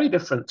 2 very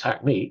different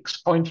techniques,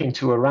 pointing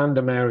to a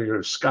random area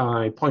of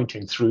sky,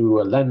 pointing through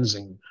a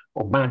lensing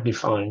or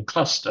magnifying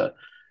cluster,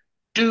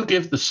 do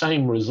give the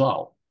same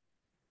result.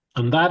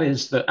 And that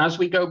is that as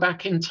we go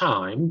back in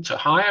time to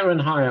higher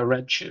and higher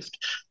redshift,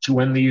 to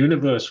when the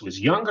universe was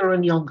younger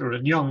and younger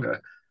and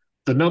younger,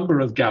 the number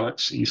of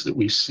galaxies that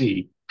we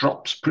see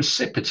drops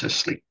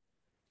precipitously.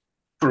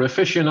 For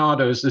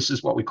aficionados, this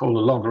is what we call a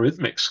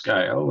logarithmic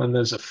scale, and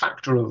there's a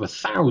factor of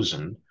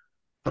 1,000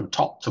 from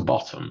top to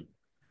bottom.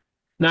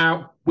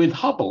 Now, with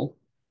Hubble,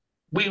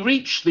 we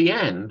reach the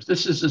end.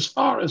 This is as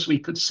far as we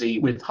could see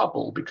with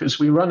Hubble because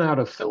we run out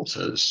of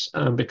filters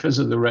because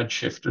of the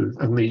redshift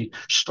and the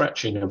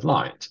stretching of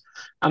light.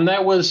 And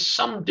there was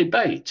some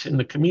debate in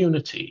the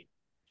community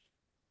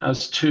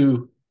as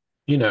to,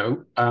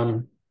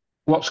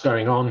 what's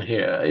going on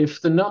here.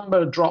 If the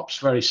number drops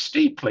very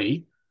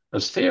steeply,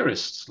 as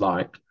theorists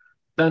like,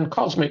 then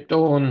cosmic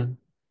dawn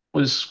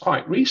was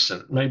quite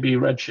recent, maybe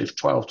redshift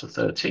 12 to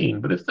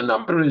 13. But if the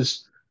number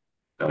is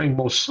going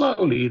more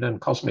slowly, then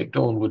cosmic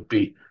dawn would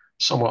be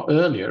somewhat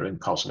earlier in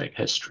cosmic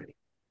history.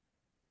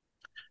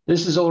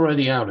 This is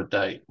already out of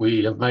date.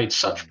 We have made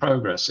such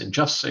progress in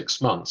just 6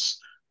 months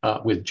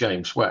with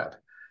James Webb.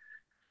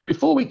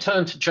 Before we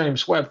turn to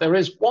James Webb, there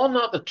is one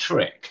other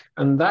trick,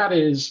 and that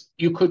is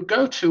you could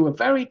go to a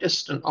very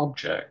distant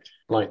object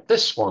like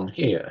this one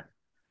here,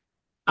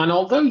 and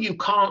although you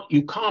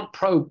can't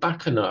probe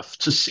back enough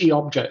to see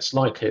objects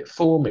like it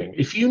forming,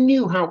 if you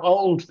knew how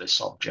old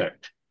this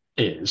object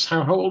is,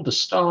 how old the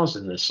stars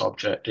in this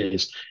object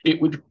is,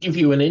 it would give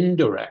you an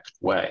indirect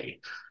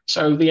way.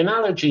 So the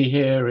analogy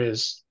here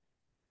is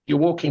you're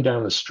walking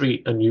down the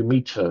street and you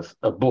meet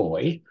a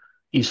boy.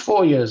 He's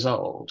 4 years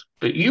old,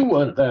 but you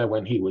weren't there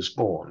when he was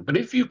born. But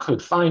if you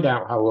could find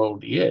out how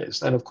old he is,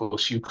 then of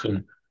course you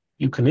can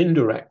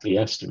indirectly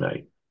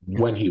estimate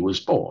when he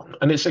was born.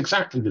 And it's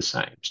exactly the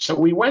same. So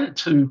we went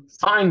to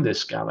find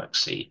this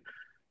galaxy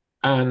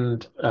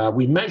and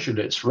we measured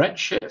its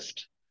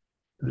redshift.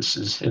 This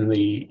is in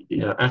the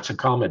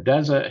Atacama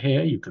Desert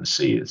here. You can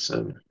see it's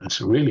a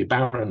really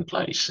barren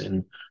place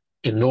in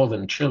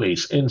northern Chile.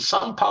 In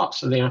some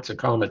parts of the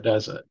Atacama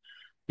Desert,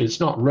 it's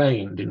not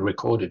rained in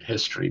recorded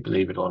history,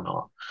 believe it or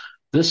not.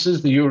 This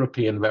is the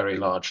European Very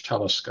Large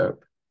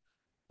Telescope,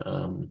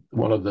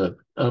 one of the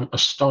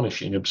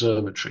astonishing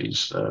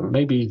observatories,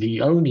 maybe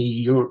the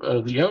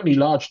only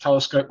large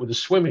telescope with a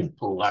swimming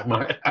pool, I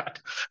might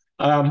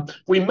add.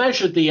 We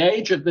measured the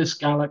age of this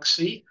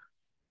galaxy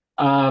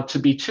to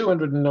be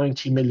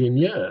 290 million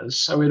years,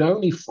 so it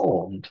only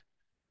formed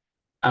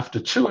after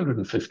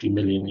 250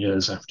 million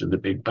years after the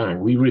Big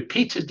Bang. We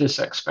repeated this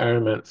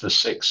experiment for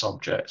 6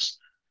 objects,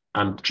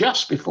 and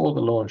just before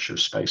the launch of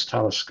Space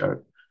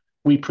Telescope,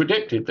 we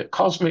predicted that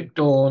cosmic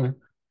dawn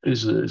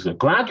is a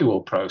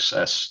gradual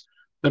process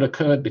that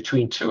occurred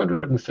between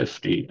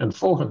 250 and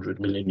 400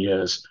 million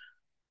years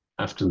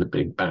after the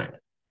Big Bang.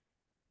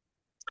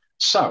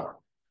 So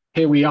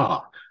here we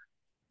are.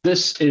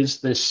 This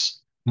is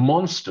this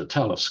monster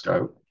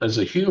telescope. There's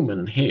a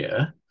human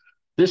here.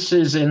 This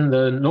is in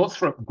the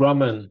Northrop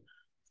Grumman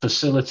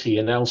facility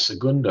in El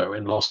Segundo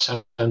in Los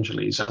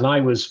Angeles, and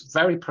I was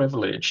very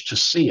privileged to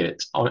see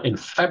it in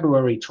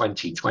February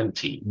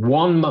 2020,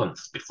 1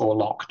 month before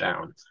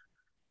lockdown.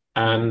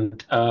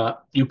 And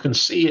you can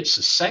see it's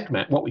a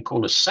segment, what we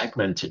call a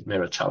segmented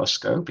mirror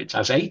telescope. It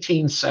has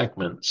 18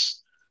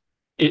 segments.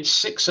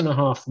 It's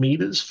 6.5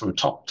 meters from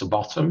top to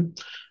bottom.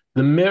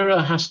 The mirror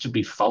has to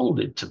be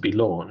folded to be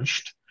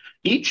launched.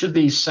 Each of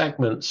these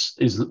segments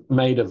is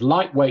made of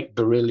lightweight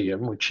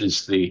beryllium, which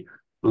is the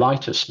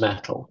lightest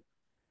metal,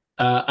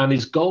 and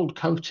is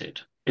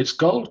gold-coated. It's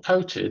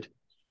gold-coated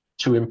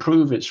to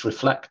improve its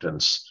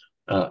reflectance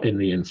in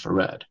the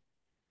infrared.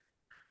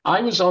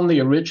 I was on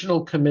the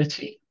original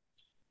committee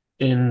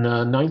in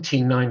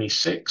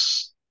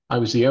 1996. I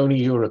was the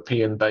only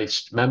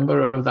European-based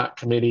member of that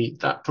committee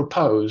that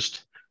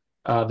proposed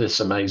this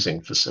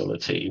amazing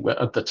facility.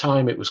 At the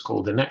time, it was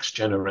called the Next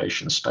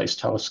Generation Space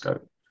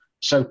Telescope.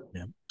 So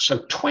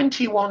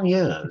 21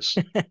 years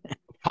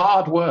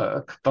hard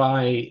work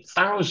by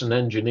 1,000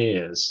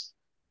 engineers,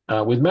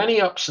 with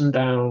many ups and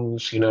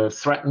downs,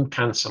 threatened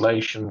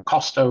cancellation,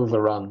 cost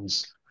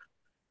overruns.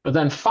 But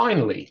then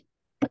finally,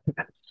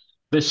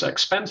 this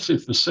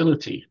expensive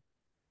facility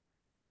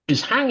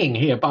is hanging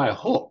here by a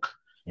hook.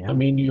 Yeah. I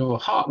mean, your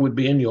heart would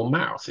be in your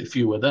mouth if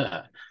you were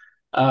there.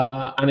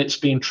 And it's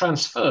been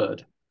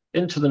transferred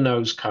into the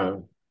nose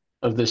cone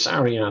of this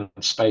Ariane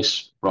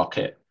space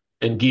rocket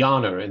in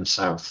Guyana in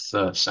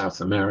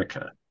South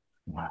America.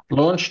 Wow.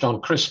 Launched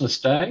on Christmas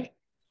Day,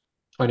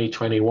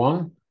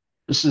 2021.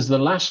 This is the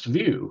last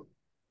view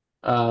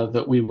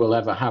that we will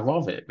ever have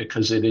of it,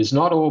 because it is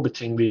not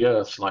orbiting the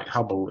Earth like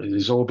Hubble. It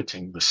is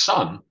orbiting the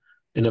sun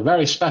in a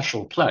very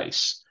special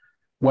place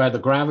where the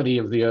gravity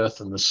of the Earth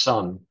and the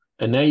sun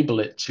enable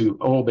it to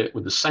orbit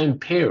with the same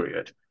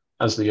period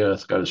as the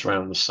Earth goes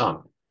around the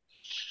sun.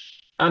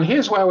 And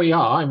here's where we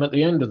are. I'm at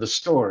the end of the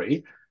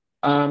story.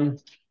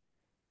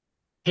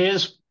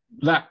 Here's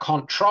that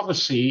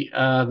controversy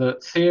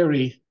that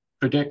theory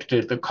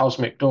predicted that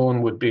cosmic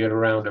dawn would be at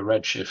around a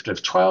redshift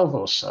of 12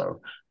 or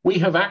so. We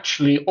have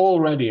actually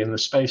already, in the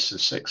space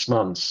of 6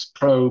 months,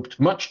 probed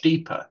much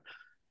deeper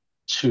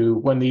to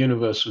when the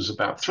universe was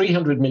about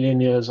 300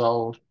 million years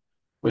old.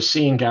 We're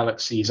seeing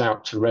galaxies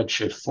out to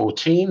redshift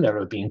 14. There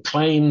have been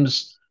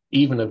claims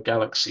even of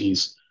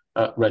galaxies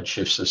at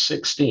redshifts of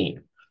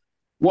 16.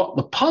 What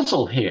the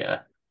puzzle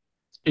here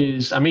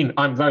is,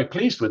 I'm very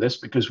pleased with this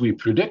because we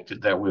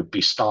predicted there would be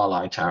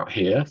starlight out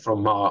here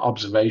from our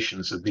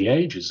observations of the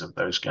ages of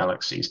those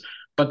galaxies.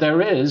 But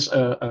there is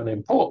an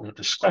important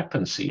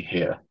discrepancy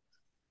here,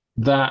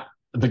 that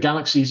the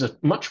galaxies are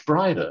much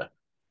brighter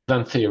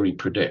than theory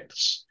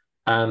predicts.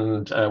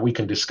 And we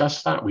can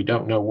discuss that. We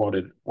don't know what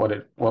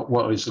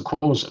is the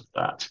cause of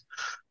that.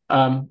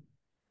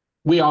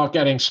 We are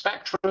getting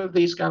spectra of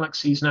these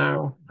galaxies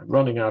now. I'm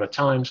running out of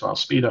time, so I'll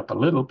speed up a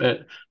little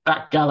bit.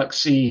 That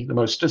galaxy, the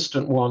most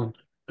distant one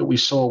that we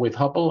saw with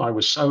Hubble, I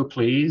was so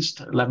pleased,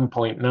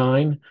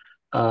 11.9.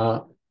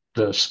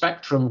 The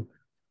spectrum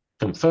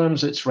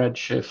confirms its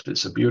redshift.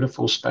 It's a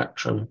beautiful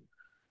spectrum.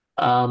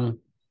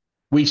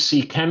 We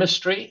see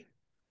chemistry.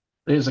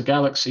 There's a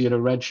galaxy at a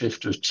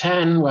redshift of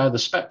 10 where the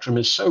spectrum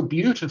is so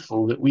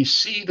beautiful that we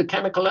see the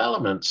chemical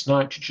elements: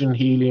 nitrogen,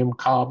 helium,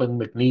 carbon,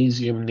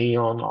 magnesium,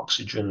 neon,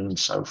 oxygen, and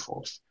so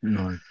forth.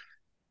 No.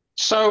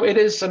 So it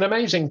is an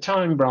amazing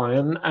time,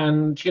 Brian.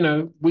 And,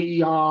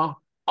 we are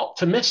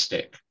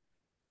optimistic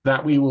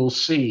that we will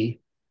see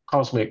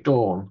cosmic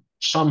dawn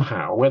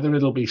somehow, whether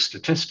it'll be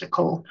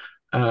statistical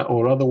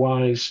or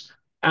otherwise.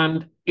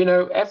 And,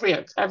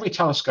 every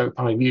telescope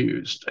I've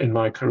used in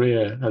my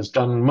career has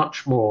done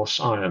much more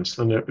science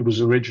than it was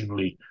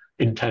originally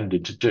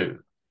intended to do.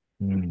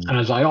 Mm. And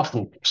as I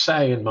often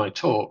say in my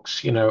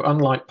talks,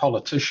 unlike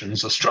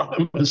politicians,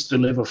 astronomers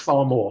deliver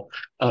far more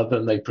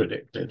than they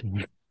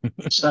predicted.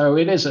 So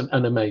it is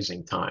an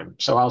amazing time.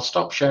 So I'll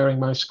stop sharing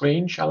my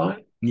screen, shall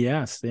I?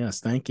 Yes.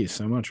 Thank you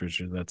so much,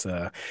 Richard. That's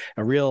a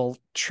real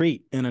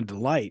treat and a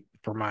delight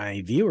for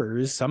my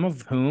viewers, some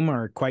of whom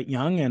are quite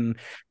young and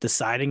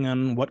deciding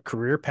on what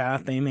career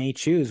path they may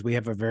choose. We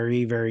have a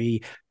very,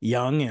 very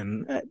young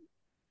and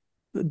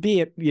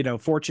be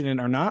it, fortunate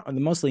or not, the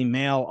mostly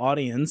male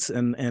audience,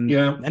 and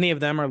yeah, many of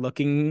them are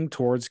looking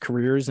towards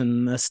careers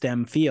in the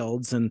STEM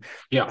fields. And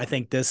yeah, I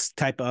think this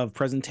type of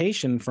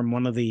presentation from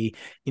one of the,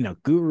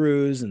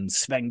 gurus and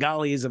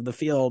Svengalis of the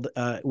field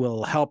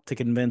will help to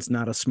convince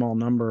not a small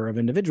number of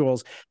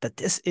individuals that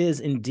this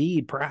is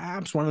indeed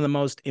perhaps one of the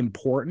most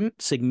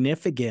important,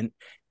 significant,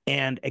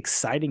 and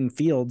exciting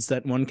fields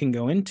that one can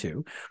go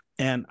into.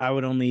 And I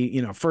would only,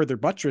 further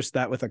buttress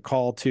that with a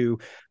call to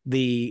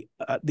the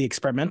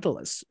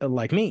experimentalists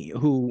like me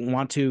who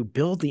want to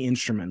build the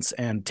instruments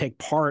and take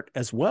part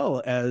as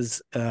well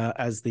as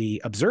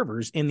the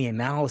observers in the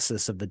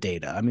analysis of the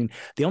data. I mean,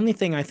 the only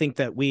thing I think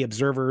that we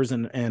observers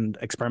and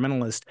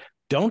experimentalists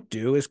don't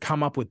do is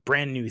come up with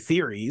brand new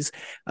theories,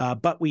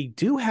 but we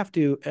do have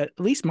to, at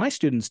least my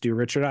students do,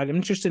 Richard. I'm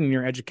interested in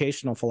your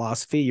educational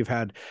philosophy. You've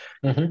had,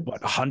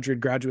 100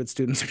 graduate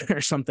students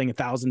or something,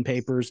 1,000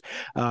 papers,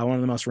 one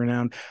of the most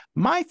renowned.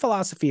 My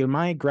philosophy of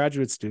my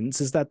graduate students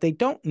is that they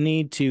don't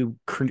need to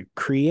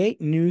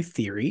create new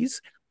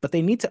theories, but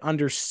they need to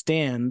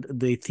understand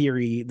the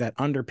theory that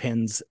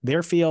underpins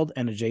their field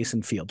and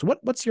adjacent fields.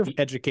 What's your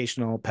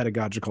educational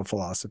pedagogical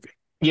philosophy?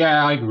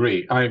 Yeah,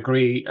 I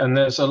agree. And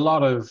there's a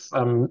lot of,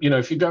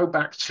 if you go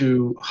back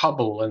to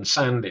Hubble and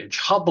Sandage,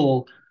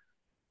 Hubble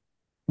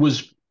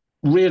was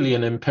really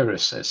an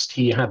empiricist.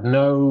 He had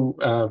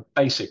no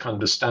basic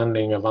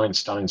understanding of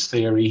Einstein's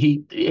theory.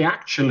 He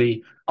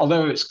actually,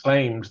 although it's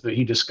claimed that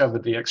he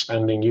discovered the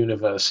expanding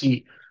universe,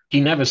 he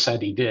never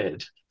said he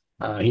did.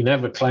 He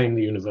never claimed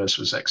the universe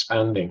was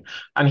expanding.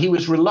 And he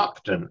was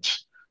reluctant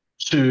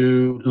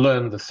to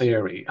learn the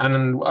theory.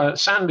 And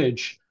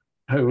Sandage,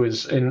 who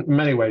is in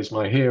many ways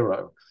my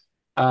hero,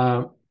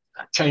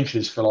 changed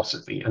his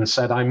philosophy and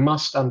said, I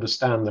must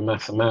understand the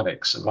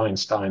mathematics of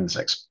Einstein's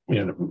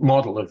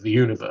model of the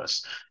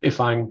universe if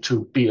I'm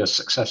to be a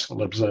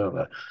successful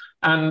observer.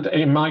 And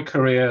in my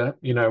career,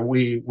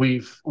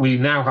 we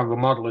now have a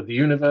model of the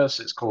universe.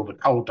 It's called the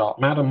cold dark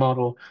matter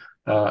model.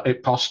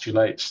 It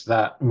postulates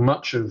that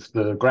much of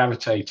the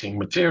gravitating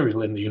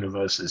material in the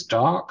universe is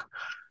dark.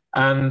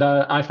 And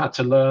I've had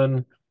to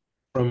learn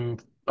from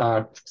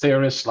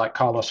theorists like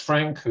Carlos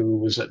Frank, who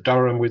was at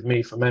Durham with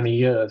me for many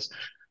years,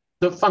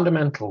 the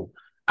fundamental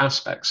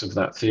aspects of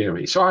that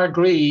theory. So I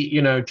agree,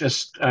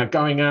 just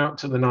going out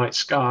to the night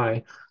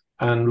sky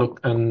and look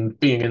and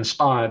being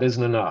inspired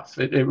isn't enough.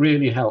 It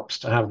really helps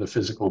to have the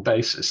physical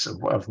basis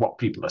of what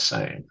people are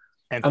saying.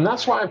 And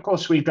that's why, of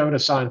course, we go to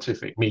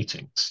scientific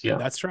meetings. Yeah,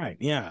 that's right.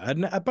 Yeah.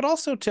 But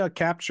also to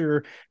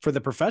capture for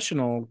the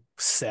professional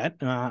set,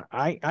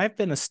 I've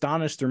been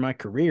astonished through my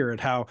career at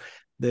how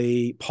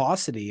the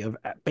paucity of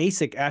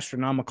basic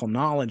astronomical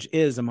knowledge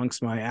is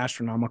amongst my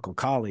astronomical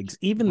colleagues,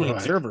 even the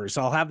observers.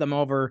 I'll have them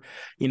over,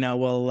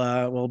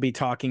 we'll be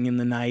talking in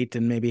the night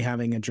and maybe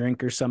having a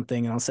drink or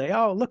something. And I'll say,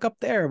 oh, look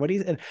up there. What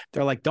is it?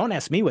 They're like, don't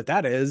ask me what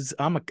that is.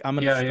 I'm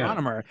an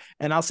astronomer. Yeah.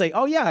 And I'll say,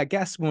 oh yeah, I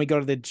guess when we go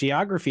to the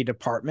geography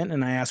department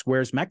and I ask,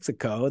 where's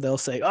Mexico? They'll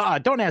say, oh,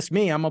 don't ask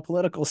me. I'm a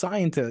political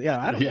scientist.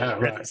 Yeah. I don't know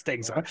where these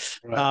things are.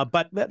 Right.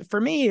 But for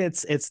me,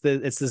 it's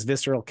this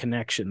visceral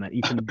connection that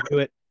you can do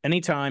it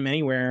anytime,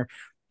 anywhere.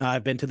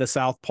 I've been to the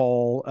South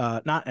Pole,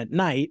 not at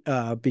night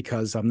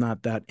because I'm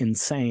not that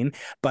insane,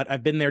 but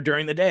I've been there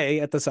during the day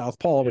at the South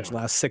Pole, which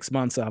lasts 6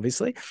 months,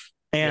 obviously.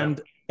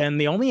 And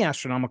the only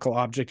astronomical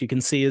object you can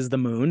see is the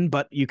moon,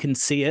 but you can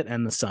see it,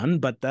 and the sun,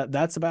 but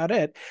that's about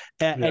it.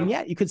 And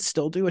yet you could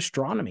still do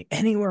astronomy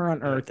anywhere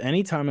on Earth,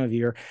 any time of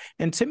year.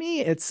 And to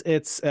me, it's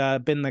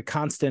been the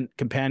constant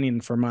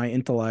companion for my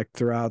intellect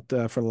throughout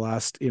for the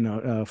last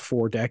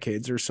 4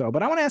 decades or so.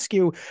 But I want to ask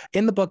you,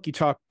 in the book, you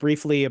talk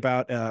briefly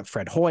about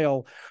Fred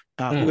Hoyle,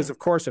 who is, of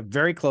course, a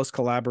very close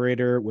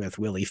collaborator with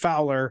Willie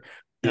Fowler.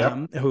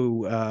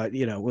 Who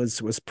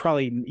was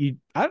probably,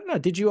 I don't know,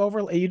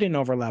 you didn't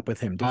overlap with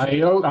him, did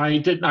you? I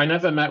didn't. I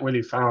never met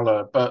Willie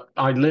Fowler, but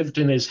I lived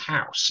in his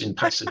house in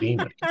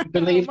Pasadena. Can you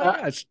believe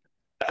that?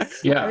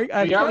 Gosh.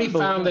 Yeah, we only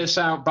found this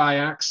out by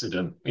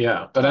accident.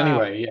 Yeah, but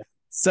anyway, yeah.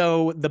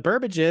 So the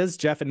Burbages,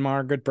 Jeff and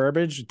Margaret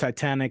Burbage,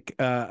 Titanic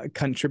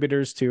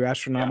contributors to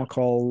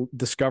astronomical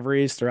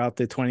discoveries throughout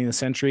the 20th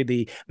century,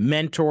 the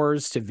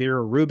mentors to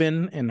Vera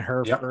Rubin and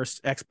her first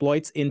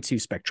exploits into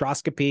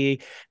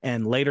spectroscopy,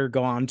 and later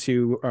go on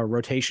to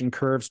rotation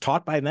curves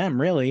taught by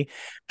them, really.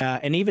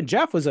 And even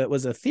Jeff was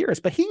a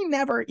theorist, but he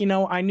never,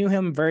 I knew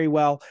him very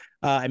well.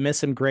 I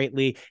miss him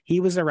greatly.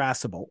 He was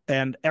irascible.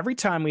 And every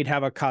time we'd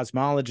have a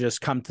cosmologist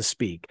come to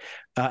speak,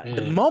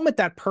 the moment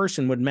that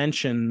person would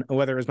mention,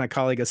 whether it was my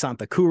colleague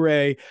Asantha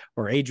Kure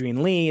or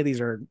Adrian Lee, these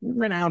are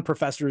renowned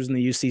professors in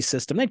the UC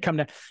system, they'd come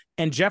down,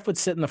 and Jeff would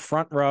sit in the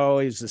front row.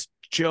 He was this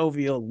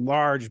jovial,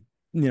 large,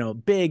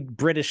 big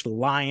British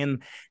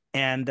lion.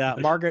 And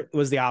Margaret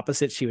was the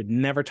opposite. She would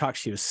never talk.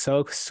 She was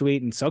so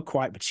sweet and so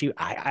quiet, but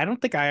I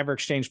don't think I ever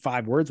exchanged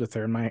 5 words with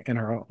her in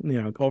her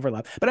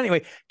overlap. But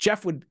anyway,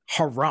 Jeff would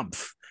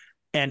harumph,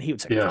 and he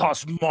would say,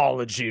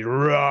 cosmology,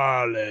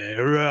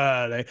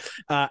 Raleigh.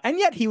 And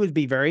yet he would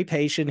be very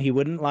patient. He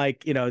wouldn't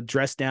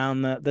dress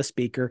down the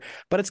speaker.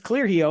 But it's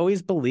clear he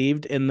always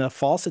believed in the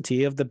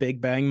falsity of the Big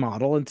Bang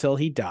model until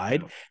he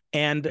died.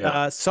 And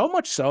so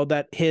much so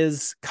that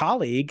his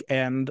colleague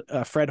and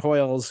Fred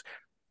Hoyle's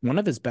one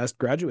of his best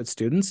graduate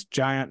students,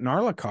 Jayant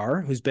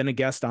Narlikar, who's been a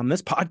guest on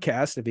this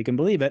podcast, if you can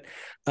believe it,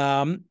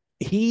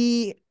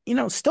 he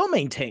still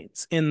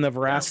maintains in the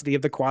veracity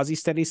of the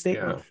quasi-steady state.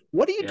 Yeah.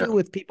 What do you do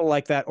with people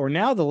like that? Or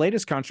now the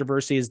latest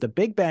controversy is the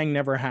Big Bang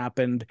never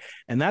happened,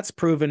 and that's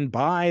proven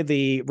by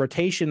the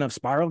rotation of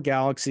spiral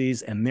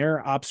galaxies and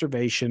their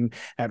observation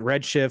at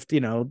redshift,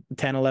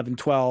 10, 11,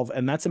 12,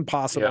 and that's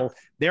impossible.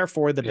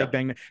 Therefore, the Big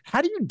Bang.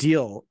 How do you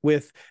deal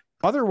with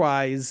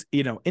otherwise,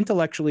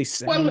 intellectually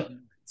sound?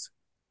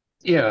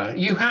 Yeah,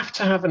 you have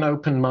to have an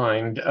open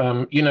mind.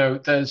 I know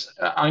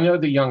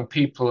the young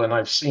people, and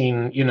I've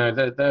seen,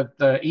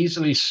 they're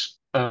easily,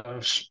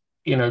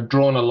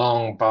 drawn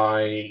along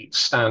by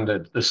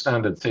the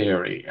standard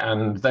theory,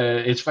 and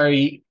it's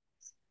very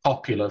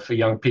popular for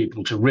young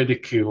people to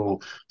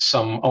ridicule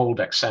some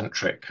old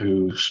eccentric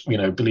who,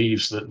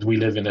 believes that we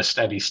live in a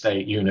steady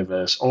state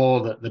universe,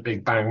 or that the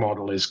Big Bang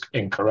model is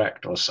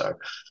incorrect or so.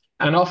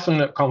 And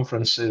often at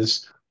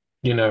conferences,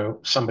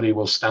 somebody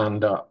will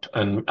stand up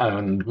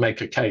and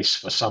make a case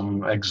for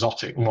some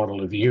exotic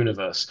model of the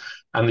universe.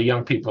 And the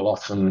young people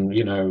often,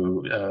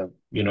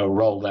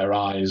 roll their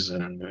eyes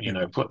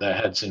and, put their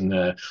heads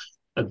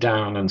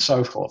down and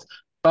so forth.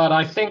 But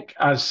I think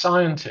as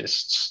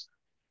scientists,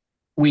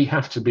 we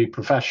have to be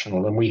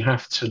professional, and we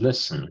have to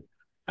listen,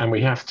 and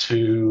we have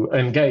to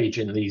engage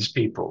in these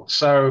people.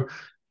 So,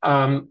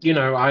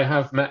 I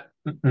have met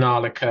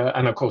Nalika,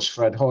 and of course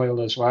Fred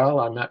Hoyle as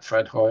well. I met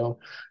Fred Hoyle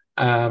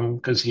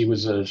because he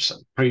was a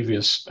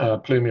previous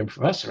Plumian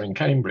professor in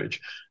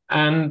Cambridge.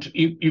 And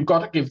you've got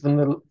to give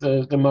them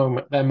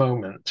their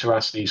moment to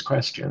ask these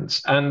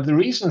questions. And the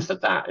reason for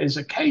that is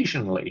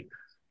occasionally,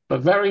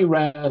 but very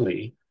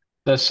rarely,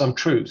 there's some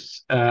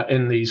truth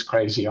in these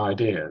crazy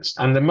ideas.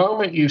 And the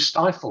moment you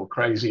stifle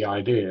crazy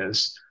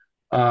ideas,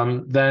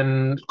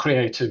 then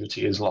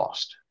creativity is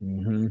lost.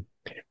 Mm-hmm.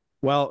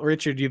 Well,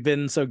 Richard, you've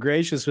been so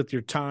gracious with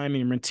your time and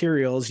your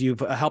materials.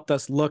 You've helped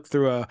us look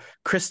through a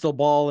crystal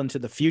ball into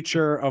the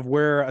future of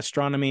where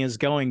astronomy is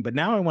going. But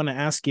now I want to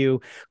ask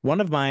you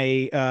one of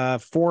my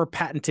 4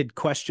 patented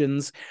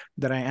questions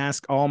that I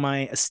ask all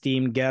my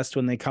esteemed guests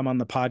when they come on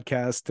the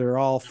podcast. They're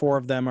all 4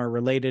 of them are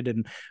related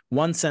in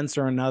one sense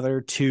or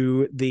another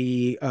to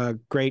the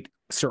great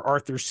Sir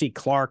Arthur C.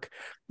 Clarke,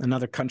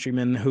 another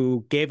countryman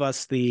who gave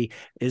us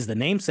is the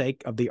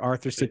namesake of the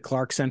Arthur C.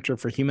 Clarke Center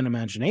for Human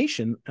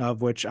Imagination,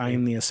 of which I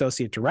am the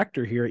associate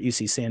director here at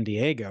UC San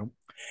Diego.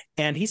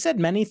 And he said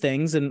many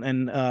things,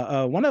 and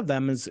one of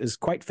them is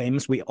quite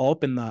famous. We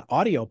open the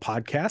audio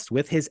podcast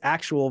with his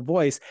actual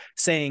voice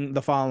saying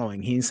the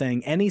following. He's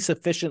saying, any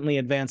sufficiently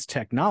advanced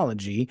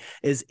technology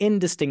is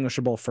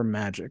indistinguishable from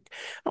magic.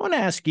 I want to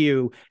ask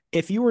you,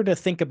 if you were to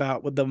think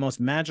about what the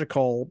most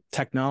magical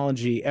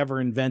technology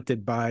ever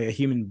invented by a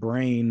human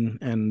brain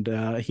and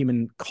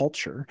human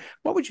culture,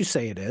 what would you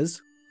say it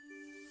is?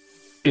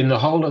 In the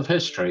whole of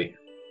history,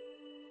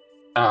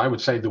 I would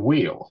say the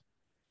wheel.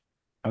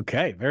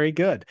 Okay, very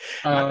good.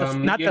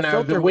 Not the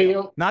filter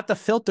wheel. Not the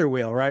filter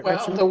wheel, right?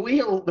 Well, the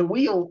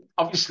wheel,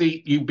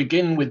 obviously you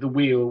begin with the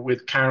wheel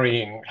with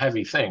carrying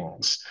heavy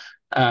things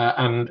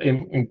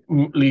and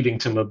leading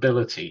to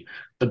mobility.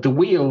 But the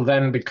wheel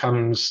then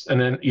becomes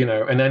an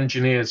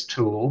engineer's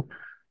tool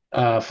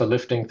for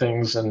lifting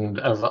things,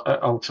 and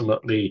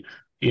ultimately,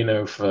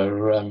 for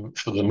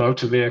the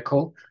motor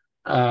vehicle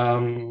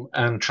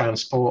and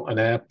transport and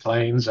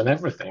airplanes and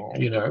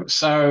everything,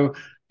 So,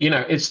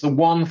 it's the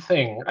one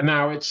thing.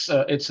 Now it's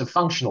a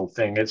functional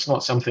thing. It's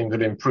not something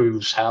that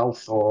improves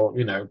health or,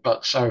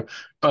 but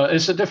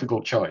it's a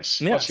difficult choice.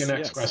 Yes, what's your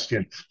next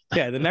question?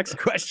 Yeah, the next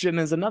question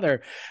is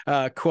another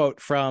quote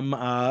from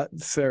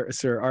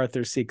Sir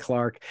Arthur C.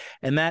 Clarke,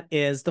 and that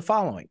is the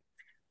following.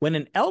 When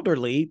an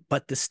elderly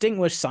but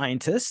distinguished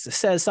scientist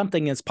says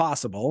something is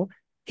possible,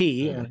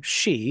 he or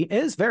she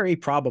is very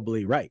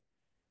probably right.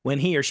 When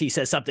he or she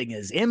says something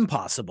is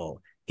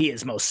impossible, he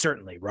is most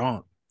certainly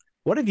wrong.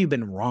 What have you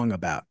been wrong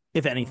about,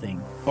 if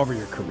anything, over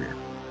your career?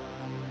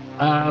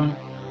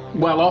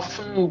 Well,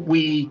 often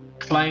we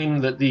claim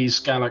that these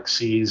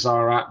galaxies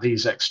are at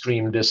these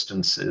extreme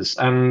distances,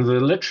 and the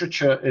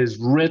literature is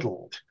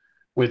riddled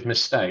with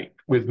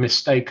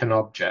mistaken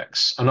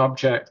objects. An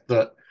object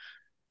that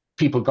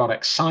people got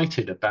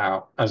excited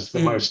about as the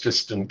most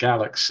distant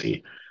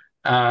galaxy.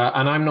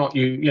 And I'm not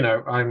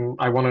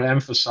I want to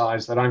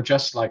emphasize that I'm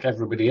just like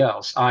everybody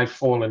else. I've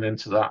fallen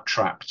into that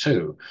trap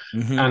too.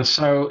 Mm-hmm. And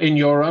so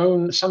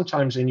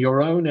sometimes in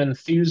your own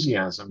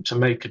enthusiasm to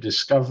make a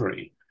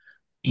discovery,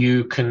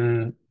 you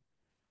can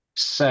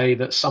say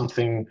that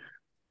something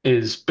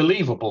is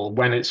believable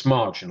when it's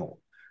marginal.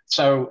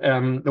 So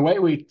the way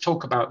we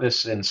talk about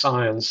this in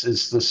science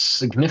is the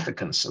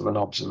significance of an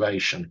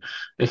observation.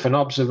 If an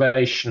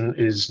observation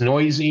is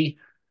noisy,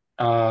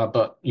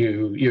 but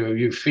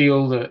you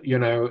feel that,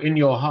 in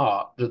your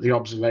heart that the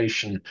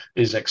observation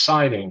is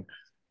exciting,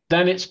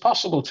 then it's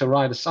possible to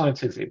write a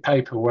scientific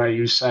paper where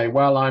you say,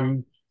 well,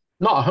 I'm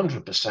not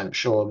 100%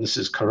 sure this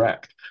is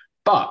correct.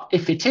 But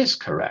if it is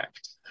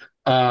correct,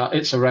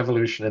 it's a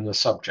revolution in the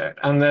subject.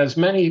 And there's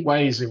many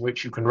ways in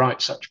which you can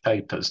write such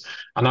papers.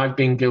 And I've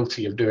been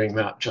guilty of doing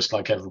that just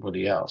like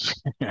everybody else.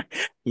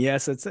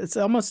 Yes, it's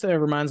almost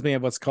reminds me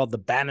of what's called the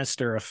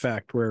Bannister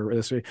effect, where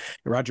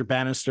Roger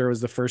Bannister was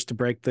the first to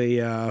break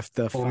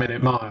the 4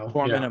 minute mile.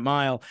 4 minute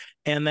mile,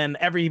 and then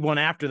everyone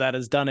after that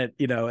has done it,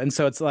 and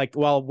so it's like,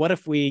 well, what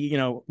if we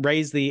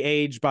raise the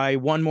age by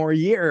 1 more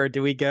year?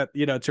 Do we get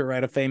to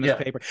write a famous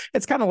paper?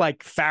 It's kind of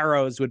like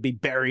pharaohs would be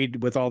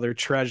buried with all their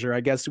treasure.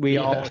 I guess we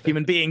all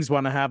human beings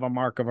want to have a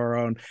mark of our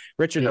own.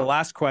 Richard, the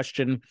last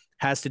question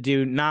has to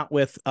do not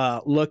with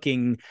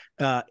looking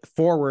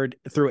forward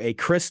through a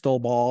crystal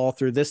ball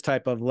through this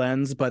type of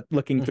lens, but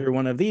looking through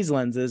one of these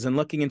lenses and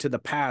looking into the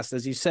past.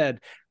 As you said,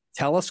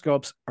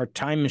 telescopes are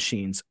time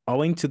machines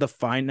owing to the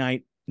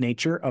finite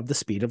nature of the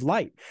speed of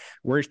light.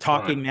 We're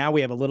talking now, we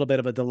have a little bit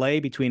of a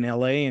delay between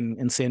LA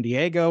and San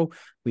Diego.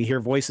 We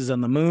hear voices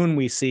on the moon.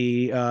 We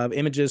see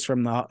images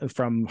from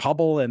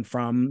Hubble and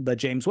from the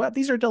James Webb.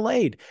 These are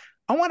delayed.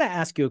 I want to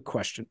ask you a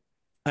question.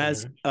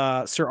 As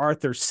Sir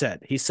Arthur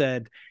said, he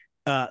said,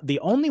 the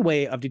only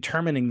way of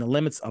determining the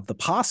limits of the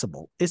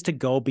possible is to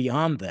go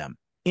beyond them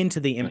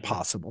into the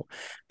impossible.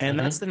 And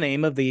that's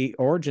the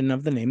origin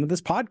of the name of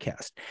this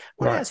podcast. I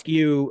want to ask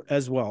you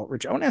as well,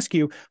 Rich, I want to ask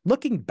you,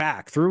 looking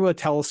back through a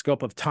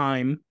telescope of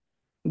time,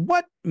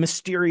 what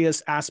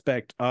mysterious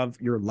aspect of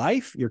your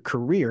life, your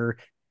career,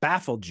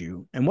 baffled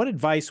you? And what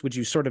advice would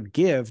you sort of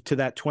give to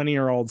that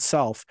 20-year-old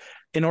self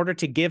in order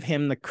to give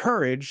him the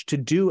courage to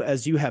do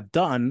as you have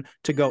done,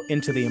 to go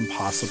into the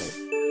impossible?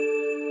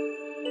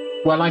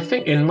 Well, I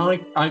think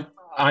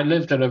I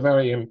lived at a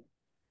very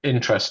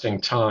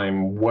interesting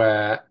time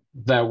where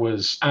there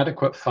was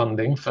adequate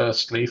funding,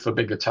 firstly, for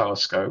bigger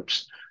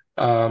telescopes.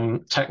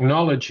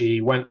 Technology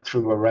went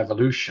through a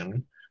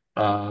revolution.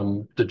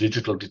 The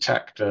digital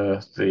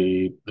detector,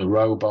 the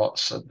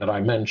robots that I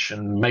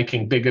mentioned,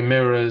 making bigger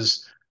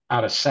mirrors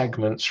out of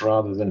segments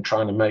rather than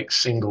trying to make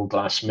single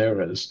glass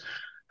mirrors.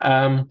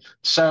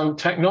 So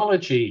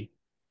technology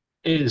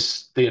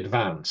is the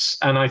advance.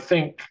 And I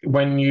think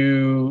when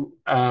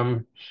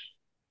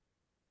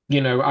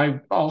I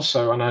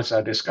also, and as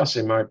I discuss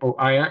in my book,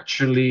 I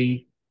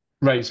actually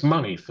raise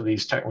money for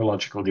these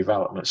technological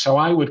developments. So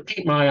I would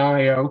keep my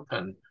eye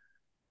open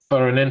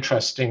for an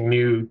interesting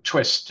new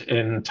twist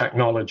in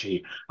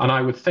technology. And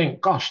I would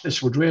think, gosh,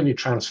 this would really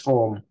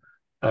transform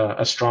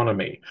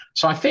astronomy.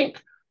 So I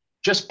think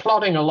just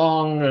plodding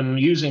along and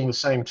using the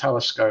same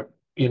telescope,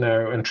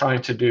 and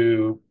trying to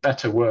do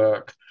better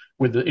work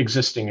with the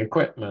existing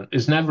equipment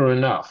is never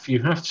enough.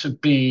 You have to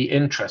be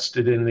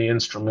interested in the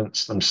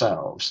instruments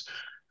themselves.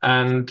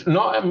 And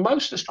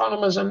most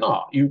astronomers are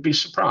not. You'd be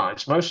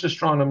surprised. Most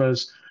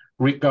astronomers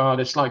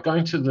regard it's like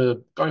going to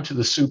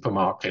the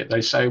supermarket.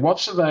 They say,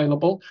 what's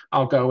available?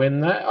 I'll go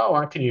in there. Oh,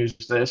 I can use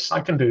this.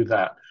 I can do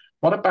that.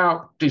 What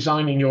about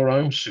designing your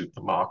own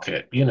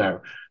supermarket?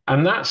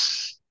 And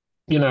that's,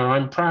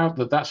 I'm proud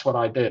that that's what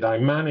I did. I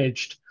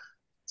managed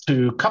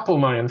to couple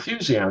my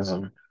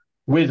enthusiasm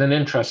with an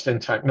interest in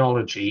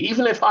technology.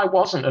 Even if I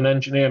wasn't an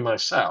engineer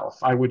myself,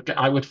 I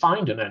would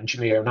find an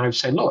engineer and I would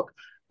say, look,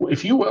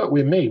 if you work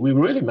with me, we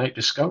really make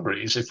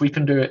discoveries if we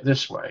can do it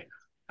this way.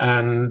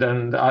 And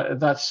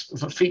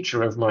that's a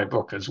feature of my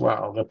book as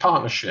well, the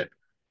partnership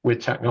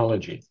with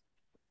technology.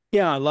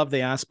 Yeah, I love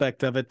the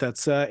aspect of it.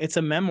 That's it's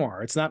a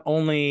memoir. It's not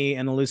only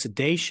an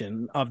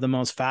elucidation of the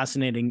most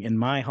fascinating, in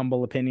my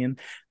humble opinion,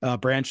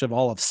 branch of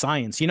all of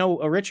science.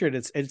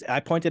 Richard, I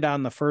pointed out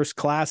in the first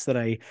class that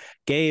I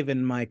gave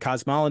in my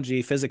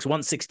cosmology physics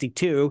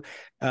 162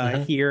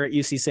 here at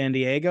UC San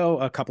Diego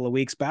a couple of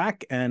weeks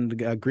back.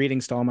 And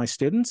greetings to all my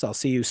students. I'll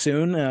see you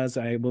soon, as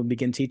I will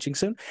begin teaching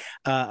soon.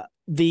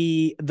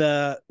 The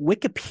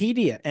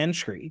Wikipedia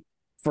entry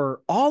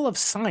for all of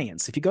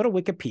science, if you go to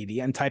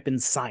Wikipedia and type in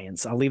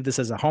science, I'll leave this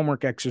as a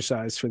homework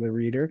exercise for the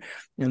reader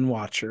and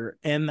watcher,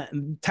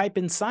 and type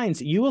in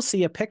science, you will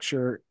see a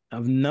picture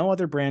of no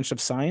other branch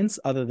of science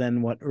other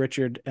than what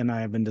Richard and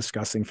I have been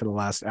discussing for the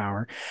last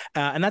hour.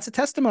 And that's a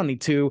testimony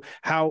to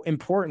how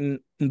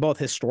important, both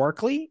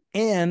historically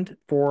and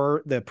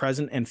for the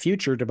present and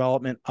future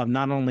development of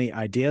not only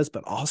ideas,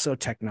 but also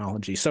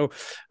technology. So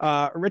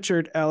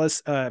Richard,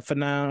 Ellis,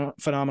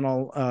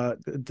 phenomenal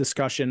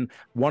discussion,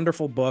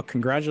 wonderful book.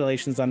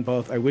 Congratulations on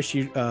both. I wish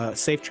you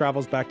safe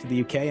travels back to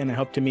the UK, and I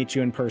hope to meet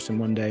you in person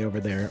one day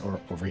over there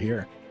or over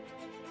here.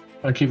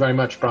 Thank you very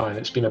much, Brian.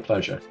 It's been a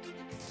pleasure.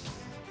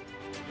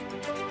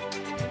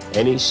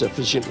 Any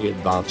sufficiently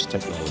advanced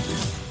technology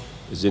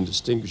is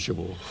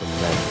indistinguishable from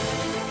magic.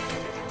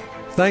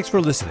 Thanks for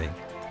listening.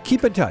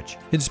 Keep in touch,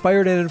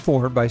 inspired and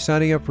informed by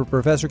signing up for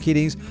Professor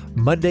Keating's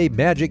Monday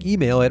Magic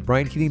email at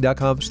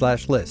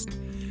briankeating.com/list.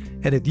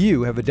 And if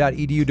you have a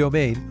 .edu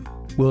domain,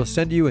 we'll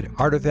send you an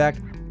artifact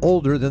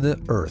older than the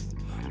Earth,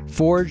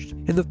 forged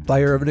in the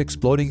fire of an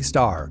exploding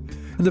star,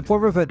 in the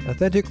form of an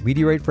authentic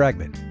meteorite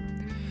fragment.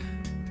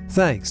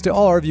 Thanks to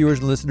all our viewers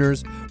and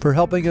listeners for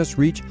helping us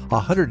reach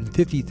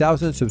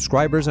 150,000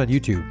 subscribers on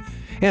YouTube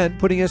and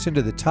putting us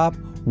into the top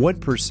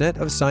 1%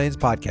 of science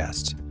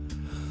podcasts.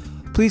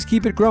 Please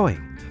keep it growing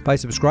by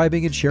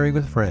subscribing and sharing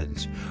with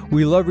friends.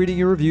 We love reading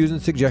your reviews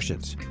and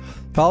suggestions.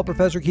 Follow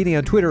Professor Keating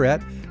on Twitter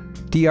at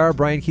Dr.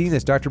 Brian Keating,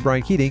 that's Dr.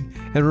 Brian Keating,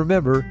 and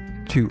remember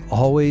to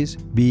always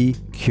be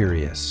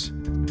curious.